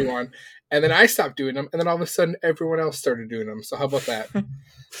by everyone, and then I stopped doing them, and then all of a sudden everyone else started doing them. So how about that?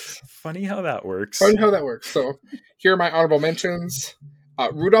 Funny how that works. So here are my honorable mentions.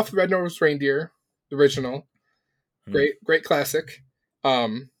 Rudolph the Red-Nosed Reindeer, the original. Great classic.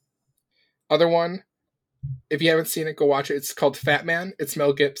 Other one, if you haven't seen it, go watch it. It's called Fat Man. It's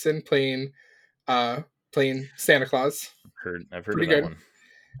Mel Gibson playing Santa Claus. I've heard of that one.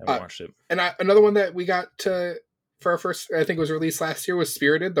 I haven't watched it. And another one that we got for our first, I think it was released last year, was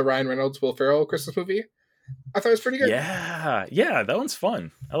Spirited, the Ryan Reynolds, Will Ferrell Christmas movie. I thought it was pretty good. Yeah, that one's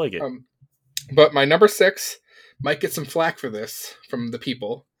fun. I like it. But my number 6, might get some flack for this from the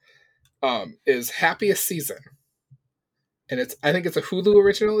people, is Happiest Season. And I think it's a Hulu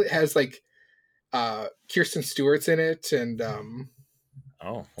original. It has like Kirsten Stewart's in it, and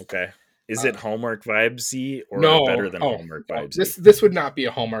oh, okay. Is it Hallmark vibesy or better than Hallmark vibesy? This would not be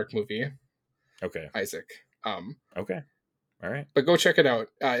a Hallmark movie. Okay. Isaac. Okay. All right. But go check it out.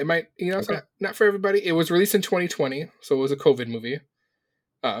 It might, it's not for everybody. It was released in 2020, so it was a COVID movie.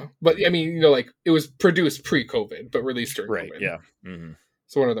 But I mean, like it was produced pre-COVID, but released during COVID. Yeah. Mm-hmm.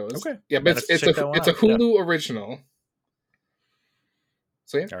 So one of those. Okay. Yeah, but it's a Hulu original.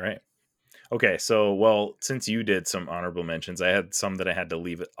 So yeah. All right. Okay, so since you did some honorable mentions, I had some that I had to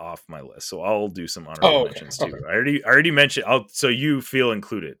leave it off my list. So I'll do some honorable mentions too. Okay. I already mentioned. So you feel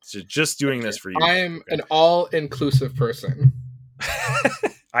included. So just doing this for you. I am an all-inclusive person.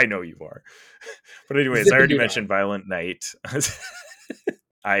 I know you are. But anyways, I already mentioned Violent Night.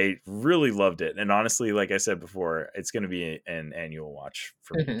 I really loved it. And honestly, like I said before, it's going to be an annual watch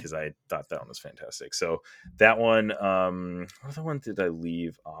for me because I thought that one was fantastic. So that one, what other one did I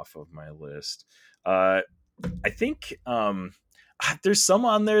leave off of my list? I think there's some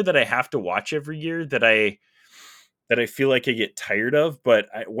on there that I have to watch every year that I feel like I get tired of, but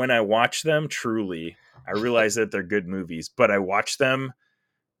when I watch them, truly, I realize that they're good movies, but I watch them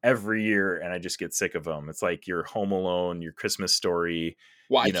every year and I just get sick of them. It's like your Home Alone, your Christmas Story,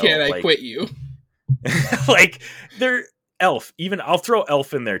 Why can't I quit you? Like they're Elf. Even I'll throw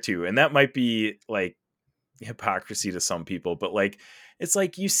Elf in there too, and that might be like hypocrisy to some people, but like it's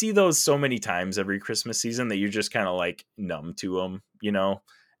like you see those so many times every Christmas season that you're just kind of like numb to them,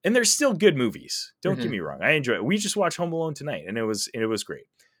 and they're still good movies. Don't get me wrong, I enjoy it. We just watched Home Alone tonight and it was great,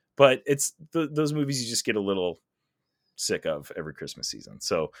 but it's those movies you just get a little sick of every Christmas season.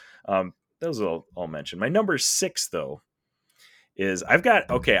 So those I'll mention. My number 6 though is I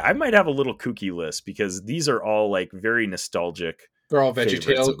might have a little kooky list because these are all like very nostalgic. They're all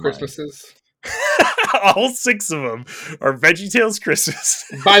VeggieTales Christmases. All 6 of them are VeggieTales Christmas.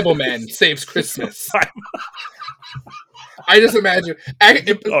 Bible Man Saves Christmas. I just imagine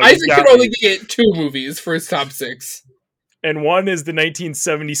Isaac can only get 2 movies for his top 6. And one is the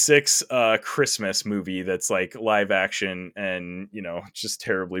 1976 Christmas movie that's like live action and, just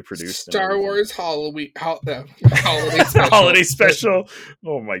terribly produced. Star Wars Holiday Special. Holiday Special.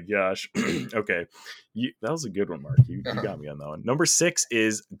 Oh my gosh. Okay. That was a good one, Mark. You got me on that one. Number 6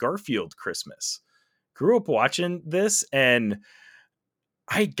 is Garfield Christmas. Grew up watching this and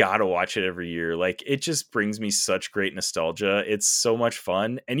I gotta watch it every year. Like it just brings me such great nostalgia. It's so much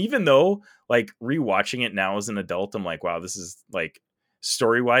fun. And even though like rewatching it now as an adult, I'm like, wow, this is like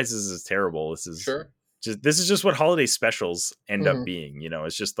story-wise, this is terrible. This is just what holiday specials end up being.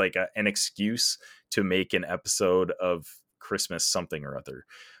 It's just like an excuse to make an episode of Christmas something or other.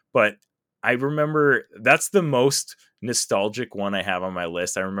 But I remember that's the most nostalgic one I have on my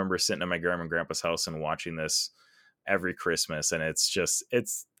list. I remember sitting at my grandma and grandpa's house and watching this every Christmas, and it's just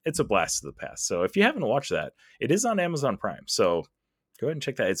it's a blast of the past. So if you haven't watched that, it is on Amazon Prime, so go ahead and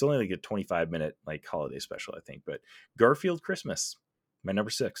check that. It's only like a 25-minute like holiday special, I think. But Garfield Christmas, my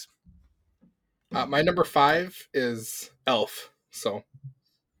number 6. My number 5 is Elf, so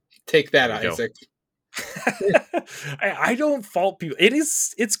take that, Isaac. I don't fault people.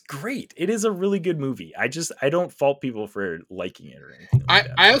 It's great. It is a really good movie. I don't fault people for liking it or anything like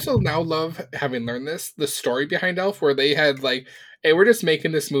that. I also now love, having learned the story behind Elf, where they had like, hey, we're just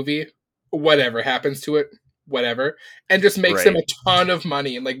making this movie, whatever happens to it, whatever, and just makes them a ton of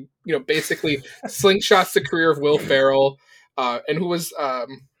money and like, basically slingshots the career of Will Ferrell, and who was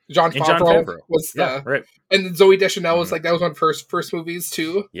Jon Favreau was and Zooey Deschanel was like, that was one of her first movies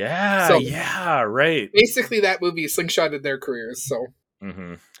too. Yeah, so right. Basically, that movie slingshotted their careers. So,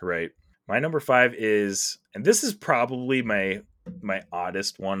 right. My number 5 is, and this is probably my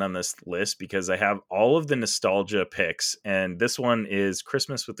oddest one on this list because I have all of the nostalgia picks, and this one is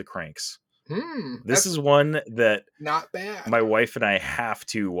Christmas with the Cranks. This is one that not bad. My wife and I have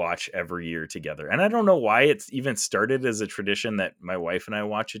to watch every year together. And I don't know why it's even started as a tradition that my wife and I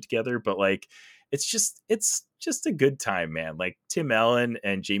watch it together, but like it's just a good time, man. Like Tim Allen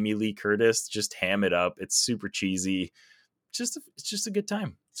and Jamie Lee Curtis just ham it up. It's super cheesy. It's just a good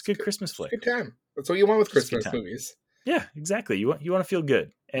time. It's a good Christmas flick. Good time. That's what you want with Christmas movies. Yeah, exactly. You want to feel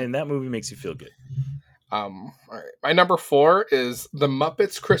good, and that movie makes you feel good. All right. My number 4 is The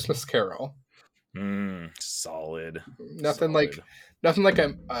Muppets Christmas Carol. Solid. Nothing like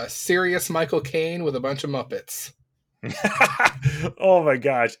a serious Michael Caine with a bunch of Muppets. Oh my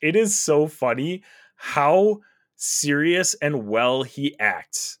gosh, it is so funny how serious and well he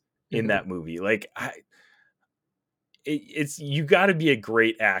acts in that movie. Like it's you got to be a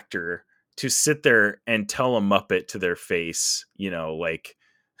great actor to sit there and tell a Muppet to their face, like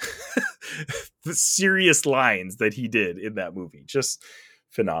the serious lines that he did in that movie. Just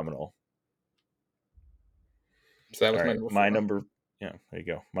phenomenal. So that was my number 4. Yeah, there you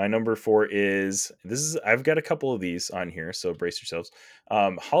go. My number 4 is I've got a couple of these on here, so brace yourselves.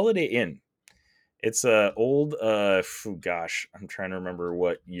 Holiday Inn. It's a old I'm trying to remember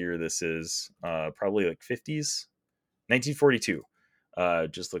what year this is. Probably like 50s. 1942.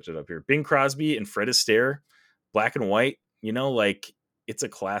 Just looked it up here. Bing Crosby and Fred Astaire, black and white, like it's a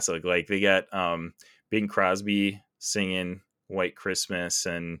classic. Like they got Bing Crosby singing White Christmas,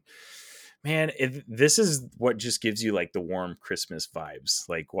 and man, this is what just gives you like the warm Christmas vibes.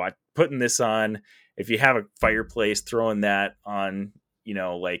 Like putting this on, if you have a fireplace, throwing that on,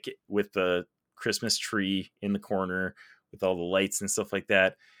 like with the Christmas tree in the corner with all the lights and stuff like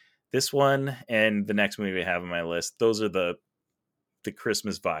that. This one and the next movie I have on my list, those are the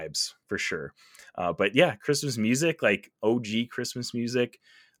Christmas vibes for sure. But yeah, Christmas music, like OG Christmas music,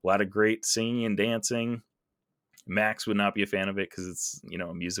 a lot of great singing and dancing. Max would not be a fan of it because it's,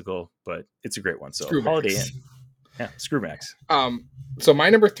 a musical, but it's a great one. So Holiday Inn. Yeah, screw Max. So my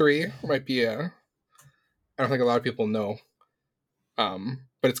number 3 might be I don't think a lot of people know.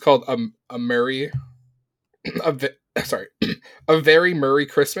 But it's called a Merry sorry, A Very Merry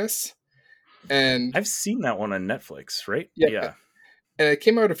Christmas. And I've seen that one on Netflix, right? yeah. And it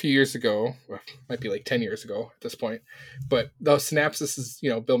came out a few years ago. Well, might be like 10 years ago at this point. But the synopsis is,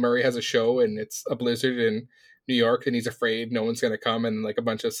 Bill Murray has a show and it's a blizzard in New York and he's afraid no one's going to come, and like a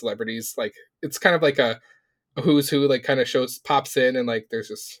bunch of celebrities, like it's kind of like a who's who, like kind of shows pops in, and like there's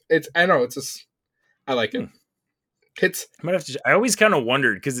just I like it. It's I might have to. I always kind of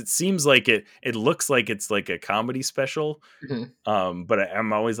wondered because it seems like it looks like it's like a comedy special. But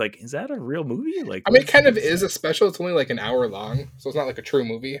I'm always like, is that a real movie? Like, I mean, it kind of is a special. It's only like an hour long, so it's not like a true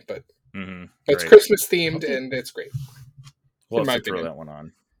movie, but it's right. Christmas themed and it's great. We'll have to throw that one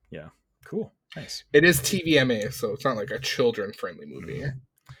on. Yeah, cool, nice. It is TVMA, so it's not like a children friendly movie.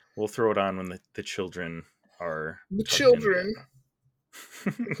 We'll throw it on when the children are the children.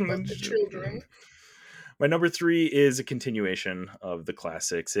 The children. My number 3 is a continuation of the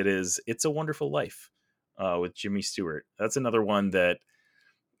classics. It is It's a Wonderful Life with Jimmy Stewart. That's another one that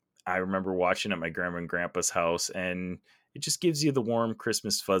I remember watching at my grandma and grandpa's house, and it just gives you the warm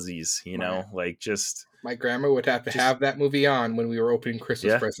Christmas fuzzies, like just... My grandma would have to have that movie on when we were opening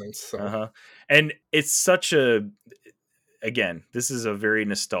Christmas presents. So. And it's such a... Again, this is a very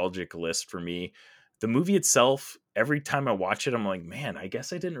nostalgic list for me. The movie itself, every time I watch it, I'm like, man, I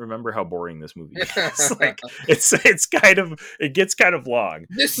guess I didn't remember how boring this movie is. Like, it gets kind of long.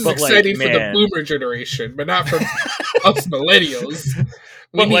 This is exciting for the boomer generation, but not for us millennials.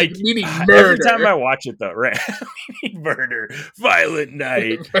 We need murder. Every time I watch it, though, right? We need murder, violent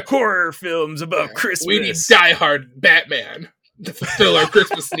night, horror films about Christmas. We need Die Hard Batman to fulfill our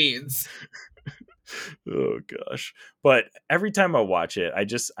Christmas needs. Oh gosh. But every time I watch it, I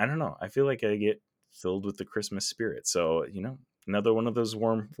don't know. I feel like I get filled with the Christmas spirit. So, another one of those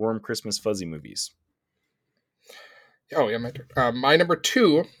warm Christmas fuzzy movies. Oh yeah, my turn. My number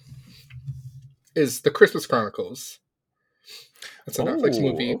 2 is The Christmas Chronicles. It's a Netflix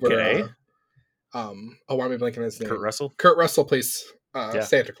movie where why am I blanking on his name? Kurt Russell? Kurt Russell plays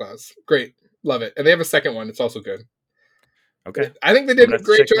Santa Claus. Great. Love it. And they have a second one. It's also good. Okay. I think they did a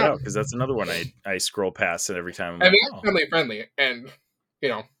great job. Because that's another one I scroll past it every time. It's family friendly and,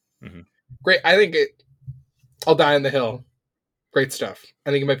 great. I think I'll Die on the Hill. Great stuff.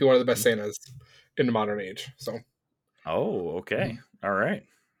 I think it might be one of the best Santas in the modern age. So. Oh, okay. All right.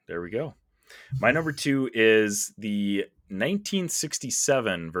 There we go. My number 2 is the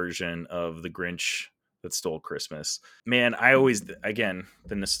 1967 version of The Grinch That Stole Christmas. Man, I always, again,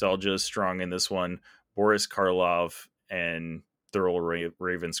 the nostalgia is strong in this one. Boris Karloff and Thurl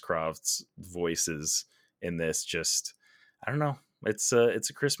Ravenscroft's voices in this just, I don't know. It's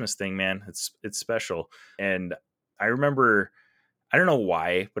a Christmas thing, man. It's special. And I remember, I don't know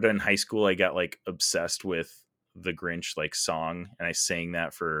why, but in high school I got like obsessed with the Grinch like song, and I sang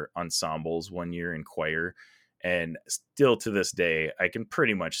that for ensembles one year in choir, and still to this day I can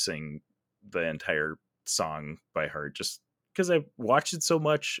pretty much sing the entire song by heart just because I watched it so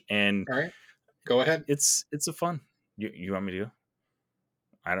much. And all right, go ahead. It's a fun. You want me to?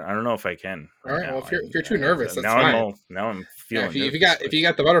 I don't know if I can. All right. Well, if you're too nervous, that's fine. Now I'm feeling. Yeah, if you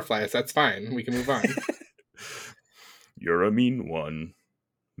got the butterflies, that's fine. We can move on. You're a mean one,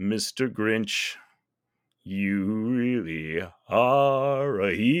 Mr. Grinch. You really are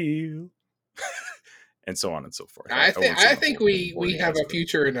a heel. And so on and so forth. I think we have a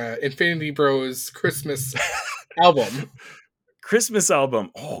future in Infinity Bros Christmas album. Christmas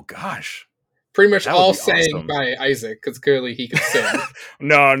album. Oh gosh. Pretty much all sang by Isaac, because clearly he can sing.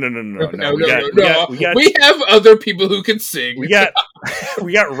 No. We have other people who can sing. We got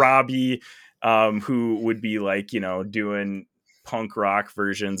Robbie, who would be like, doing punk rock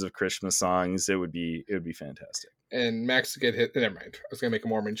versions of Christmas songs. It would be fantastic. And Max would get hit. Never mind. I was gonna make a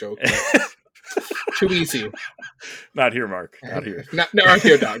Mormon joke. Too easy. Not here, Mark. Not here. Not right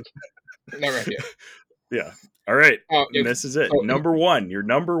here, dog. Not right here. Yeah. All right. This is it. Number 1. Your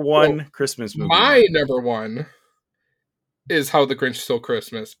number 1 Christmas movie. My number 1 is How the Grinch Stole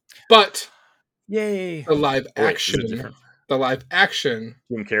Christmas. But yay. The live action. Jim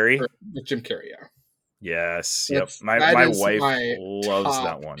Carrey? With Jim Carrey, yeah. Yes. Yep. My wife loves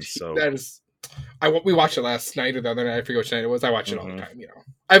that one. So that is we watched it last night or the other night. I forget which night it was. I watch it all the time,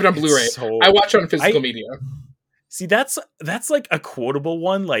 I have it on Blu-ray. I watch it on physical media. See, that's like a quotable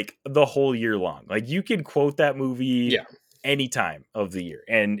one, like the whole year long. Like you can quote that movie any time of the year,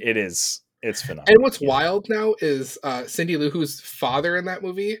 and it's phenomenal. And what's wild now is Cindy Lou Who's father in that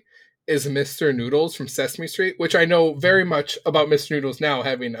movie is Mr. Noodles from Sesame Street, which I know very much about Mr. Noodles now,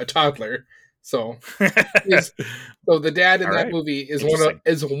 having a toddler So, so the dad in All that right. movie is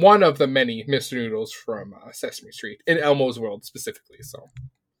Interesting. one of the many Mr. Noodles from Sesame Street in Elmo's world specifically. So,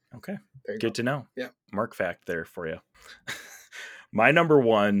 Okay. there you Good go. to know. Yeah. Mark fact there for you. My number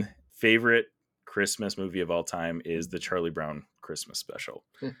one favorite Christmas movie of all time is the Charlie Brown Christmas special.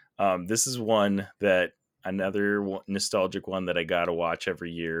 This is one that another nostalgic one that I got to watch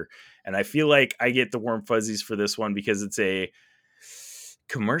every year. And I feel like I get the warm fuzzies for this one because it's a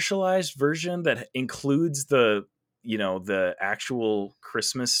commercialized version that includes the actual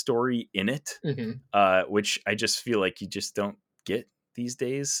Christmas story in it, which I just feel like you just don't get these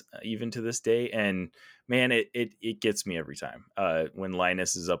days, even to this day. And man, it gets me every time when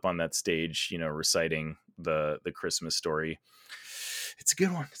Linus is up on that stage, reciting the Christmas story. It's a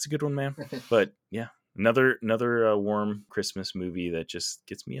good one. It's a good one, man. But yeah, another warm Christmas movie that just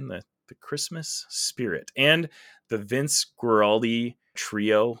gets me in the Christmas spirit. And the Vince Guaraldi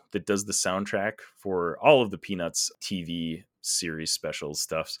trio that does the soundtrack for all of the Peanuts TV series special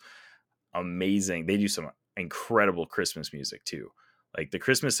stuffs, amazing. They do some incredible Christmas music too. Like the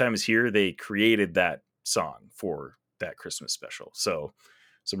Christmas Time Is Here, they created that song for that Christmas special. So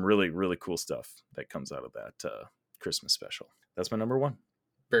some really, really cool stuff that comes out of that Christmas special. That's my number one.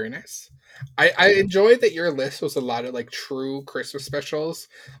 Very nice. I enjoyed that your list was a lot of like true Christmas specials,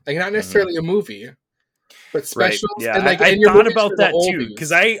 like not necessarily a movie, but specials. Right. Yeah, and like I and your thought movies about for the that too, oldies.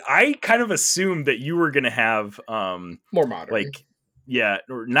 because I kind of assumed that you were gonna have more modern, like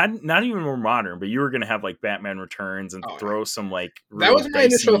or not even more modern, but you were gonna have like Batman Returns and throw some like that was my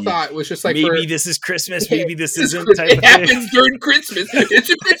initial thought. Was just like maybe this is Christmas, maybe this isn't. It happens during Christmas. It's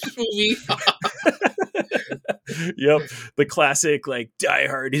a Christmas movie. Yep, the classic like Die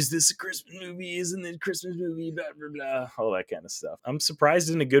Hard. Is this a Christmas movie? Isn't it a Christmas movie? Blah blah blah. All that kind of stuff. I'm surprised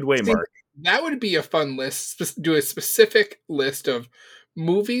in a good way, Mark. That would be a fun list. Do a specific list of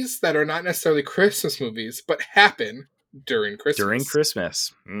movies that are not necessarily Christmas movies, but happen during Christmas. During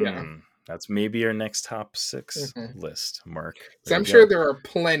Christmas. Yeah. That's maybe our next top 6 list, Mark. So I'm sure there are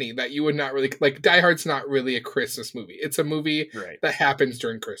plenty that you would not really like. Die Hard's not really a Christmas movie. It's a movie that happens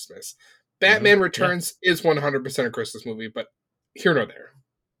during Christmas. Batman Returns is 100% a Christmas movie, but here nor there.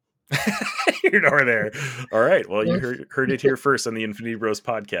 Here nor there. All right. Well, you heard it here first on the Infinity Bros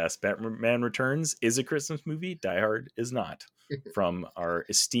podcast. Batman Returns is a Christmas movie. Die Hard is not. From our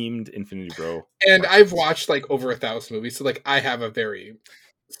esteemed Infinity Bro. And I've watched like over 1,000 movies, so like I have a very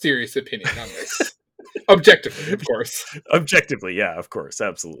serious opinion on this. Objectively, of course. Objectively, yeah, of course,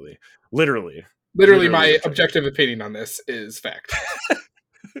 absolutely. Literally my objective opinion on this is fact.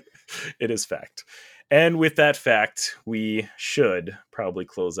 It is fact. And with that fact, we should probably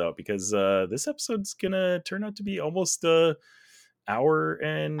close out because this episode's gonna turn out to be almost hour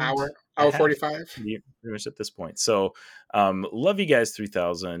 45 pretty much at this point. So love you guys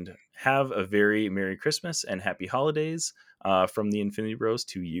 3000. Have a very Merry Christmas and Happy Holidays from the Infinity Bros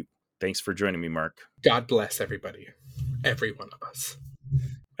to you. Thanks for joining me, Mark. God bless everybody. Every one of us.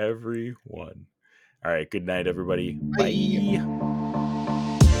 Everyone. All right, good night, everybody. Bye.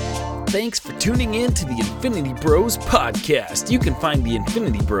 Thanks for tuning in to the Infinity Bros podcast. You can find the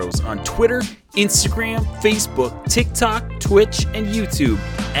Infinity Bros on Twitter, Instagram, Facebook, TikTok, Twitch, and YouTube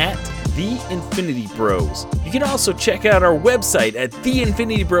at The Infinity Bros. You can also check out our website at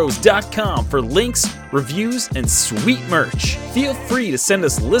theinfinitybros.com for links, reviews, and sweet merch. Feel free to send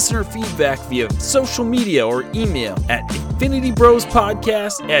us listener feedback via social media or email at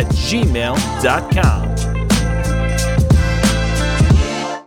infinitybrospodcast@gmail.com.